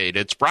Soybean Update.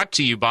 It's brought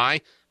to you by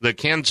the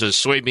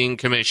Kansas Soybean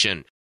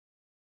Commission.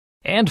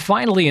 And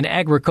finally, in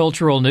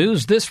agricultural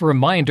news, this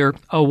reminder,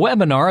 a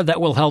webinar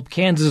that will help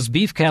Kansas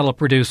beef cattle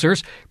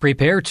producers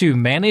prepare to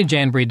manage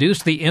and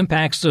reduce the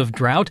impacts of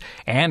drought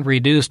and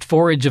reduced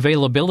forage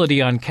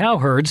availability on cow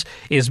herds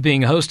is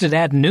being hosted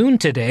at noon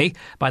today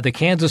by the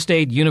Kansas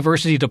State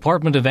University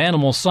Department of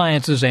Animal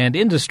Sciences and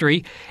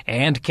Industry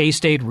and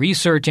K-State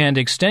Research and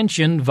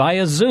Extension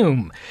via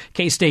Zoom.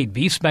 K-State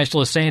beef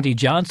specialist Sandy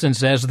Johnson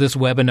says this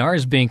webinar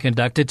is being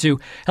conducted to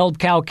help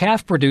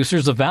cow-calf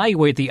producers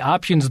evaluate the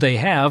options they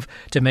have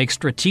to make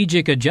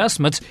strategic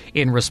adjustments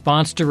in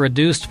response to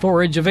reduced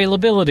forage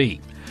availability.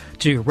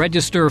 To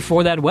register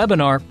for that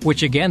webinar,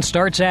 which again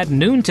starts at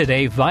noon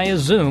today via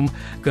Zoom,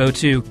 go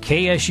to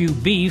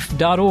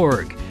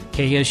ksubeef.org,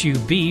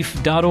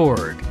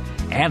 ksubeef.org.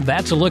 And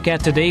that's a look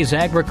at today's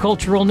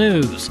agricultural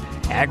news.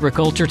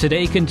 Agriculture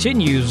Today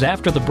continues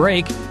after the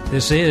break.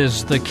 This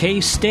is the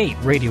K-State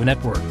Radio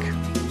Network.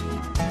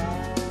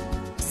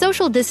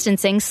 Social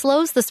distancing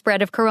slows the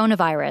spread of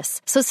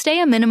coronavirus, so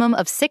stay a minimum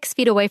of 6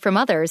 feet away from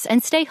others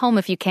and stay home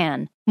if you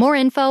can. More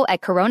info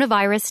at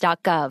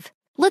coronavirus.gov.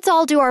 Let's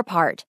all do our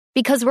part,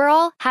 because we're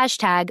all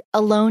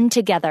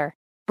 #AloneTogether.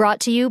 Brought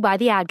to you by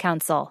the Ad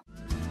Council.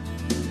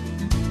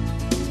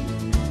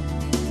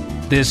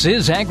 This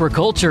is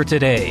Agriculture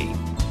Today.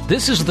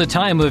 This is the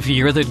time of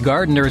year that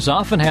gardeners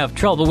often have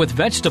trouble with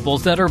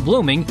vegetables that are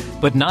blooming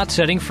but not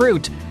setting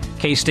fruit.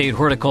 K-State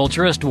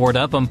horticulturist Ward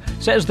Upham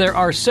says there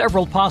are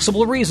several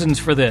possible reasons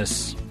for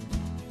this.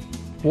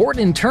 Ward,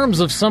 in terms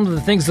of some of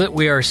the things that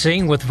we are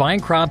seeing with vine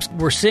crops,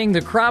 we're seeing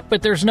the crop,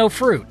 but there's no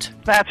fruit.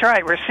 That's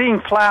right. We're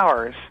seeing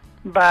flowers,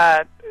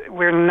 but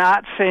we're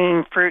not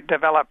seeing fruit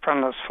develop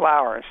from those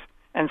flowers.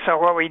 And so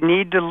what we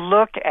need to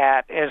look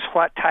at is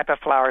what type of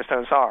flowers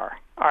those are.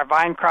 Our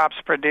vine crops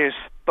produce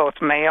both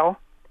male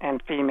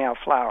and female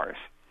flowers.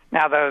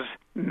 Now, those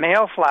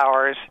male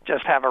flowers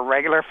just have a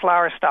regular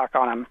flower stalk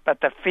on them, but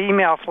the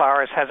female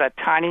flowers has a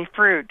tiny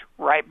fruit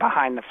right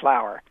behind the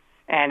flower.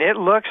 And it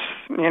looks,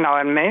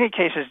 in many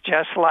cases,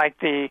 just like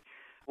the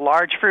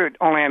large fruit,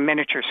 only a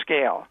miniature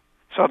scale.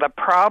 So the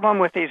problem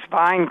with these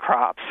vine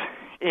crops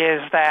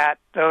is that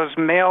those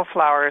male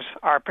flowers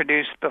are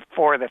produced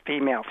before the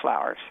female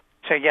flowers.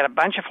 So you get a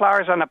bunch of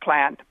flowers on the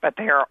plant, but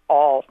they are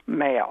all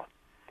male.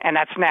 And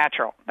that's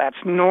natural. That's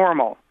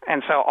normal.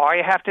 And so all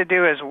you have to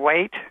do is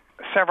wait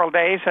several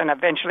days, and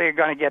eventually you're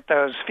going to get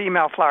those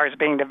female flowers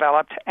being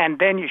developed, and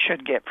then you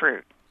should get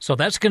fruit. So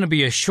that's going to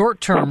be a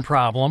short-term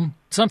problem.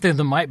 Something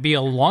that might be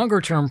a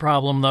longer-term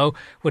problem, though,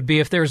 would be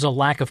if there's a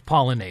lack of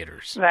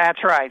pollinators.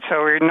 That's right.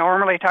 So we're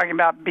normally talking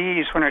about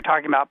bees when we're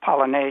talking about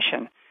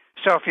pollination.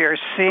 So if you're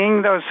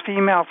seeing those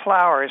female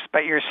flowers,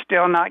 but you're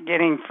still not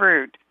getting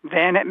fruit,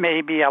 then it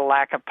may be a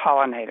lack of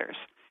pollinators.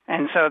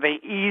 And so the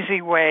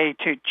easy way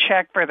to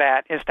check for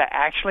that is to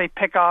actually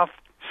pick off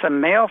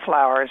some male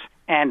flowers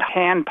and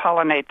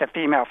hand-pollinate the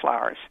female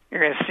flowers.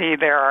 You're going to see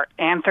there are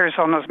anthers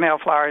on those male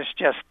flowers.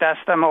 Just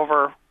dust them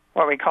over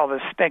what we call the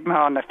stigma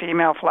on the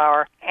female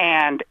flower,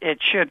 and it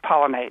should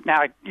pollinate.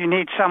 Now, you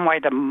need some way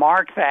to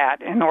mark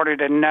that in order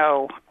to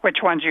know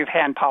which ones you've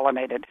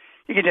hand-pollinated.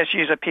 You can just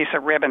use a piece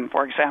of ribbon,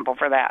 for example,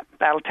 for that.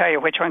 That'll tell you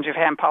which ones you've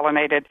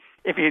hand-pollinated.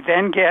 If you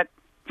then get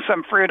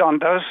some fruit on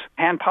those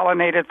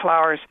hand-pollinated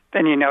flowers,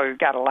 then you know you've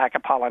got a lack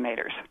of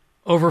pollinators.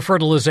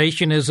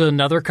 Over-fertilization is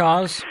another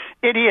cause?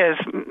 It is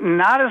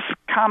not as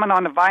common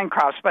on the vine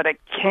crops, but it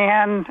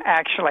can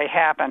actually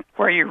happen.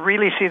 Where you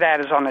really see that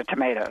is on the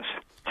tomatoes.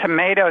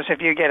 Tomatoes,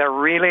 if you get a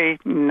really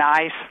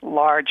nice,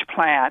 large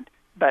plant,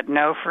 but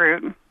no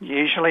fruit,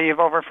 usually you've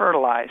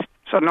over-fertilized.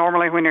 So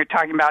normally when you're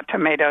talking about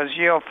tomatoes,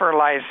 you'll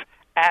fertilize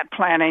at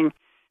planting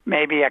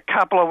maybe a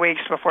couple of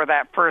weeks before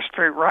that first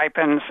fruit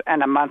ripens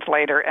and a month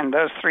later, and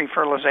those 3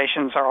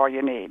 fertilizations are all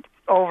you need.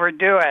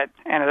 Overdo it,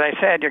 and as I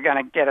said, you're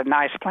going to get a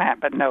nice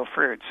plant but no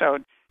fruit. So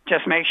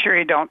just make sure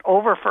you don't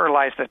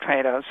over-fertilize the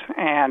tomatoes,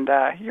 and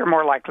you're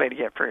more likely to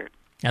get fruit.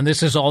 And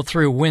this is all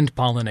through wind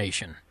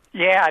pollination.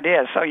 Yeah, it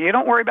is. So you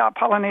don't worry about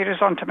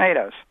pollinators on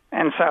tomatoes.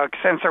 And so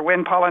since they're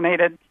wind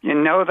pollinated, you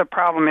know the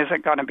problem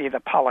isn't going to be the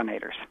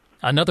pollinators.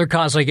 Another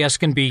cause, I guess,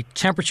 can be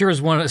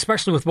temperatures,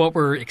 especially with what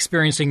we're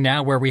experiencing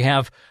now where we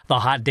have the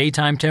hot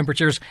daytime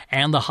temperatures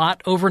and the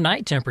hot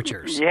overnight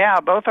temperatures. Yeah,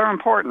 both are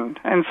important.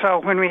 And so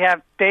when we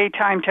have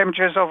daytime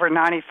temperatures over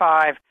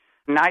 95,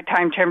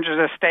 nighttime temperatures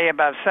that stay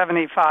above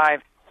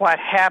 75, what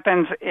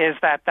happens is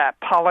that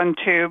pollen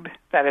tube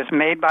that is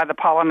made by the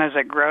pollen as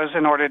it grows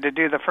in order to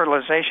do the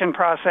fertilization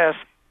process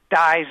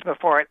dies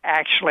before it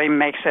actually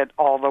makes it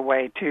all the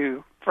way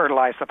to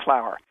fertilize the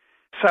flower.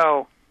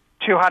 So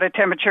too hot of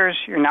temperatures,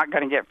 you're not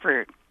going to get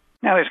fruit.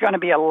 Now, there's going to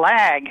be a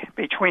lag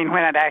between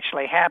when it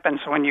actually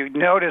happens, when you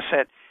notice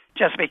it,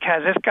 just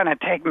because it's going to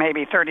take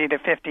maybe 30 to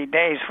 50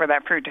 days for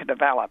that fruit to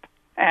develop.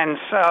 And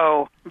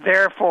so,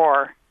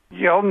 therefore,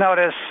 you'll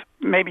notice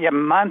maybe a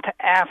month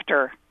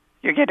after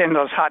you get in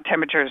those hot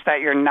temperatures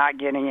that you're not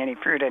getting any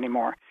fruit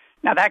anymore.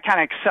 Now, that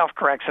kind of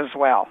self-corrects as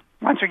well.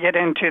 Once we get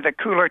into the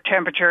cooler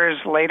temperatures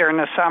later in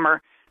the summer,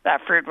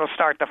 that fruit will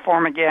start to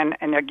form again,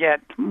 and you'll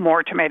get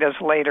more tomatoes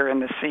later in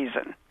the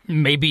season.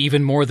 Maybe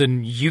even more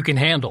than you can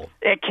handle.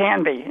 It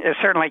can be. It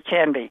certainly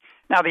can be.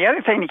 Now, the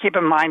other thing to keep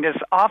in mind is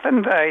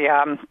often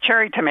the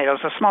cherry tomatoes,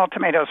 the small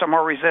tomatoes, are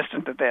more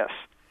resistant to this.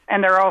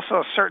 And there are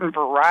also certain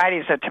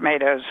varieties of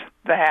tomatoes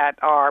that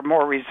are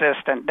more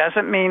resistant.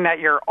 Doesn't mean that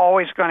you're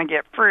always going to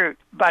get fruit,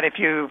 but if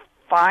you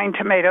find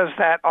tomatoes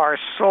that are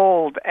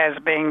sold as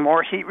being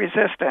more heat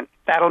resistant,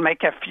 that'll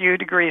make a few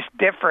degrees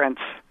difference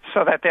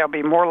so that they'll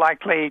be more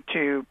likely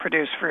to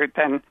produce fruit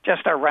than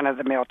just our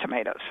run-of-the-mill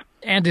tomatoes.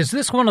 And is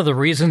this one of the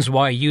reasons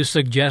why you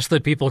suggest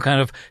that people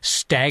kind of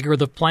stagger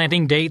the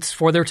planting dates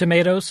for their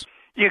tomatoes?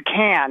 You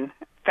can.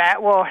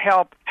 That will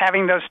help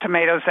having those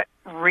tomatoes that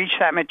reach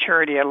that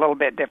maturity at a little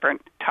bit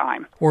different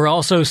time. We're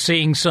also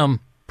seeing some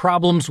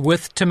problems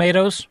with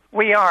tomatoes?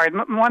 We are.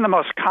 One of the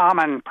most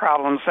common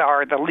problems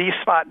are the leaf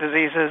spot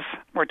diseases.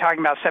 We're talking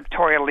about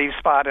septoria leaf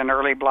spot and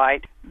early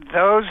blight.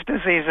 Those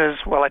diseases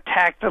will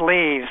attack the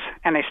leaves,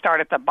 and they start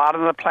at the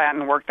bottom of the plant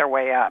and work their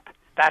way up.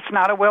 That's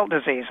not a wilt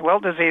disease.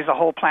 Wilt disease, the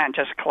whole plant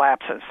just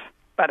collapses.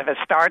 But if it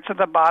starts at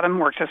the bottom,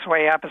 works its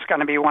way up, it's going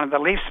to be one of the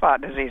leaf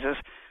spot diseases.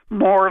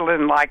 More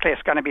than likely,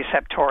 it's going to be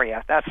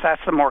septoria. That's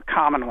the more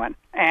common one.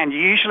 And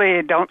usually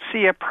you don't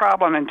see a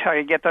problem until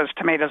you get those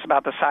tomatoes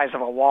about the size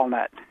of a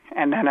walnut.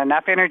 And then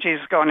enough energy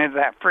is going into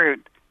that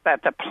fruit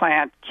that the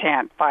plant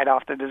can't fight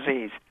off the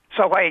disease.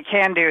 So what you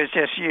can do is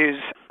just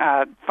use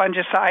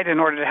fungicide in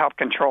order to help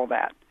control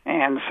that.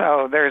 And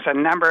so there's a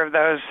number of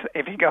those.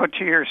 If you go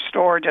to your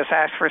store, just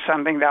ask for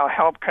something that'll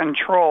help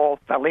control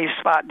the leaf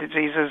spot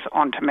diseases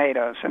on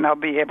tomatoes, and they'll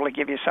be able to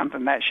give you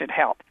something that should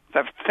help.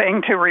 The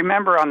thing to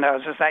remember on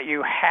those is that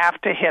you have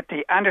to hit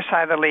the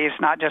underside of the leaves,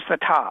 not just the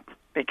top,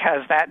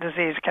 because that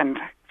disease can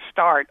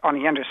start on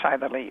the underside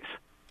of the leaves.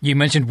 You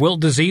mentioned wilt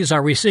disease.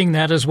 Are we seeing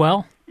that as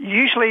well?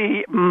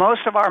 Usually,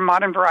 most of our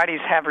modern varieties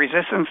have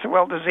resistance to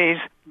wilt disease,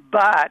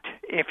 but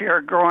if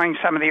you're growing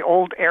some of the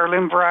old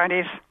heirloom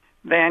varieties,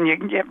 then you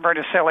can get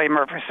verticillium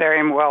or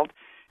fusarium wilt,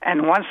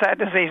 and once that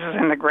disease is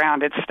in the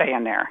ground, it's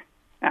staying there.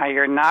 Now,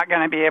 you're not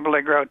going to be able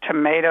to grow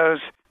tomatoes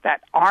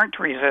that aren't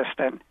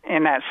resistant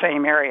in that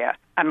same area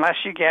unless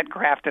you get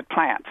grafted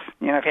plants.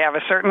 You know, if you have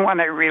a certain one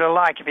that you really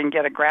like, if you can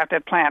get a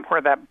grafted plant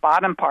where that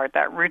bottom part,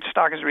 that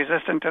rootstock is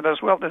resistant to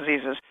those wilt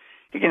diseases,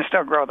 you can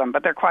still grow them,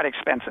 but they're quite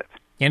expensive.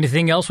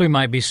 Anything else we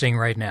might be seeing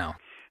right now?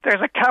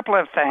 There's a couple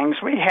of things.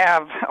 We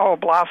have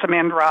blossom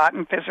end rot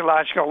and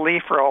physiological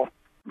leaf roll.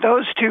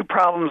 Those two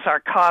problems are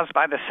caused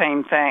by the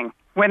same thing.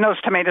 When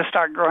those tomatoes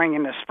start growing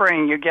in the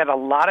spring, you get a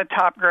lot of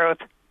top growth,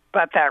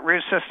 but that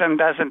root system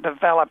doesn't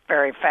develop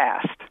very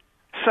fast.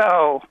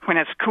 So when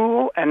it's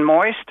cool and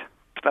moist,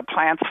 the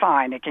plant's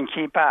fine. It can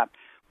keep up.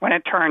 When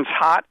it turns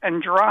hot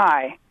and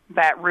dry,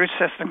 that root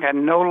system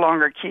can no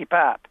longer keep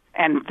up.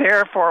 And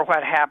therefore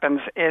what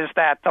happens is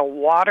that the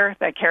water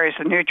that carries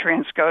the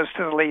nutrients goes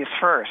to the leaves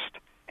first,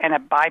 and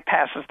it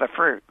bypasses the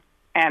fruit.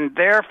 And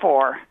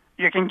therefore,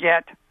 you can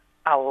get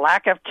a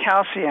lack of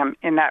calcium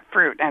in that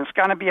fruit, and it's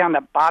going to be on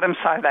the bottom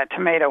side of that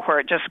tomato where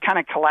it just kind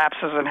of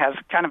collapses and has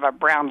kind of a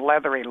brown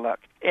leathery look.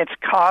 It's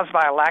caused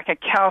by a lack of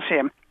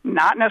calcium,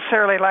 not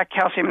necessarily lack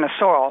of calcium in the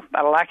soil,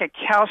 but a lack of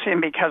calcium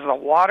because the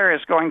water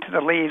is going to the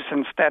leaves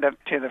instead of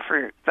to the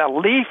fruit. The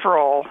leaf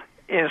roll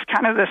is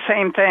kind of the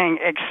same thing,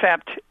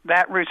 except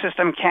that root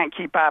system can't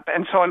keep up,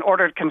 and so in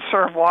order to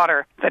conserve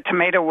water, the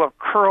tomato will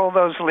curl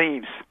those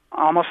leaves,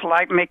 almost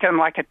like make them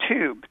like a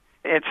tube.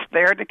 It's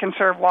there to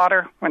conserve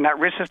water. When that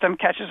root system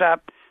catches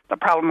up, the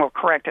problem will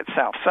correct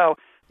itself. So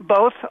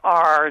both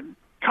are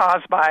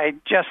caused by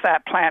just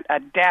that plant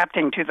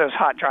adapting to those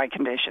hot, dry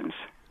conditions.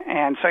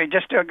 And so you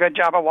just do a good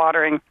job of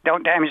watering,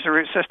 don't damage the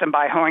root system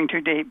by hoeing too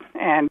deep,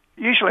 and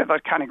usually they'll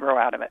kind of grow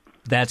out of it.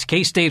 That's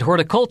K-State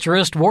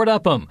horticulturist Ward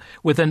Upham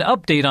with an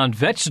update on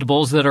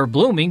vegetables that are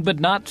blooming but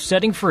not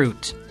setting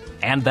fruit.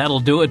 And that'll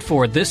do it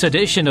for this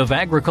edition of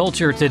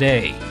Agriculture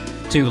Today.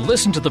 To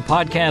listen to the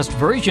podcast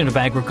version of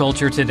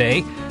Agriculture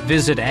Today,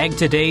 visit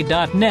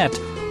agtoday.net,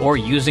 or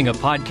using a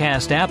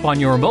podcast app on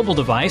your mobile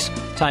device,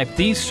 type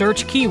these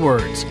search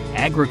keywords,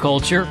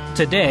 Agriculture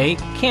Today,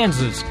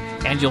 Kansas,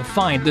 and you'll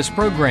find this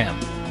program.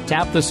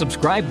 Tap the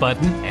subscribe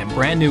button and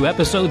brand new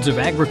episodes of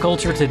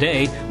Agriculture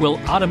Today will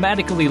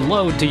automatically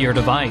load to your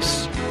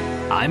device.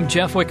 I'm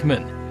Jeff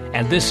Whitworth,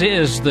 and this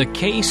is the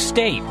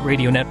K-State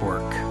Radio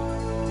Network.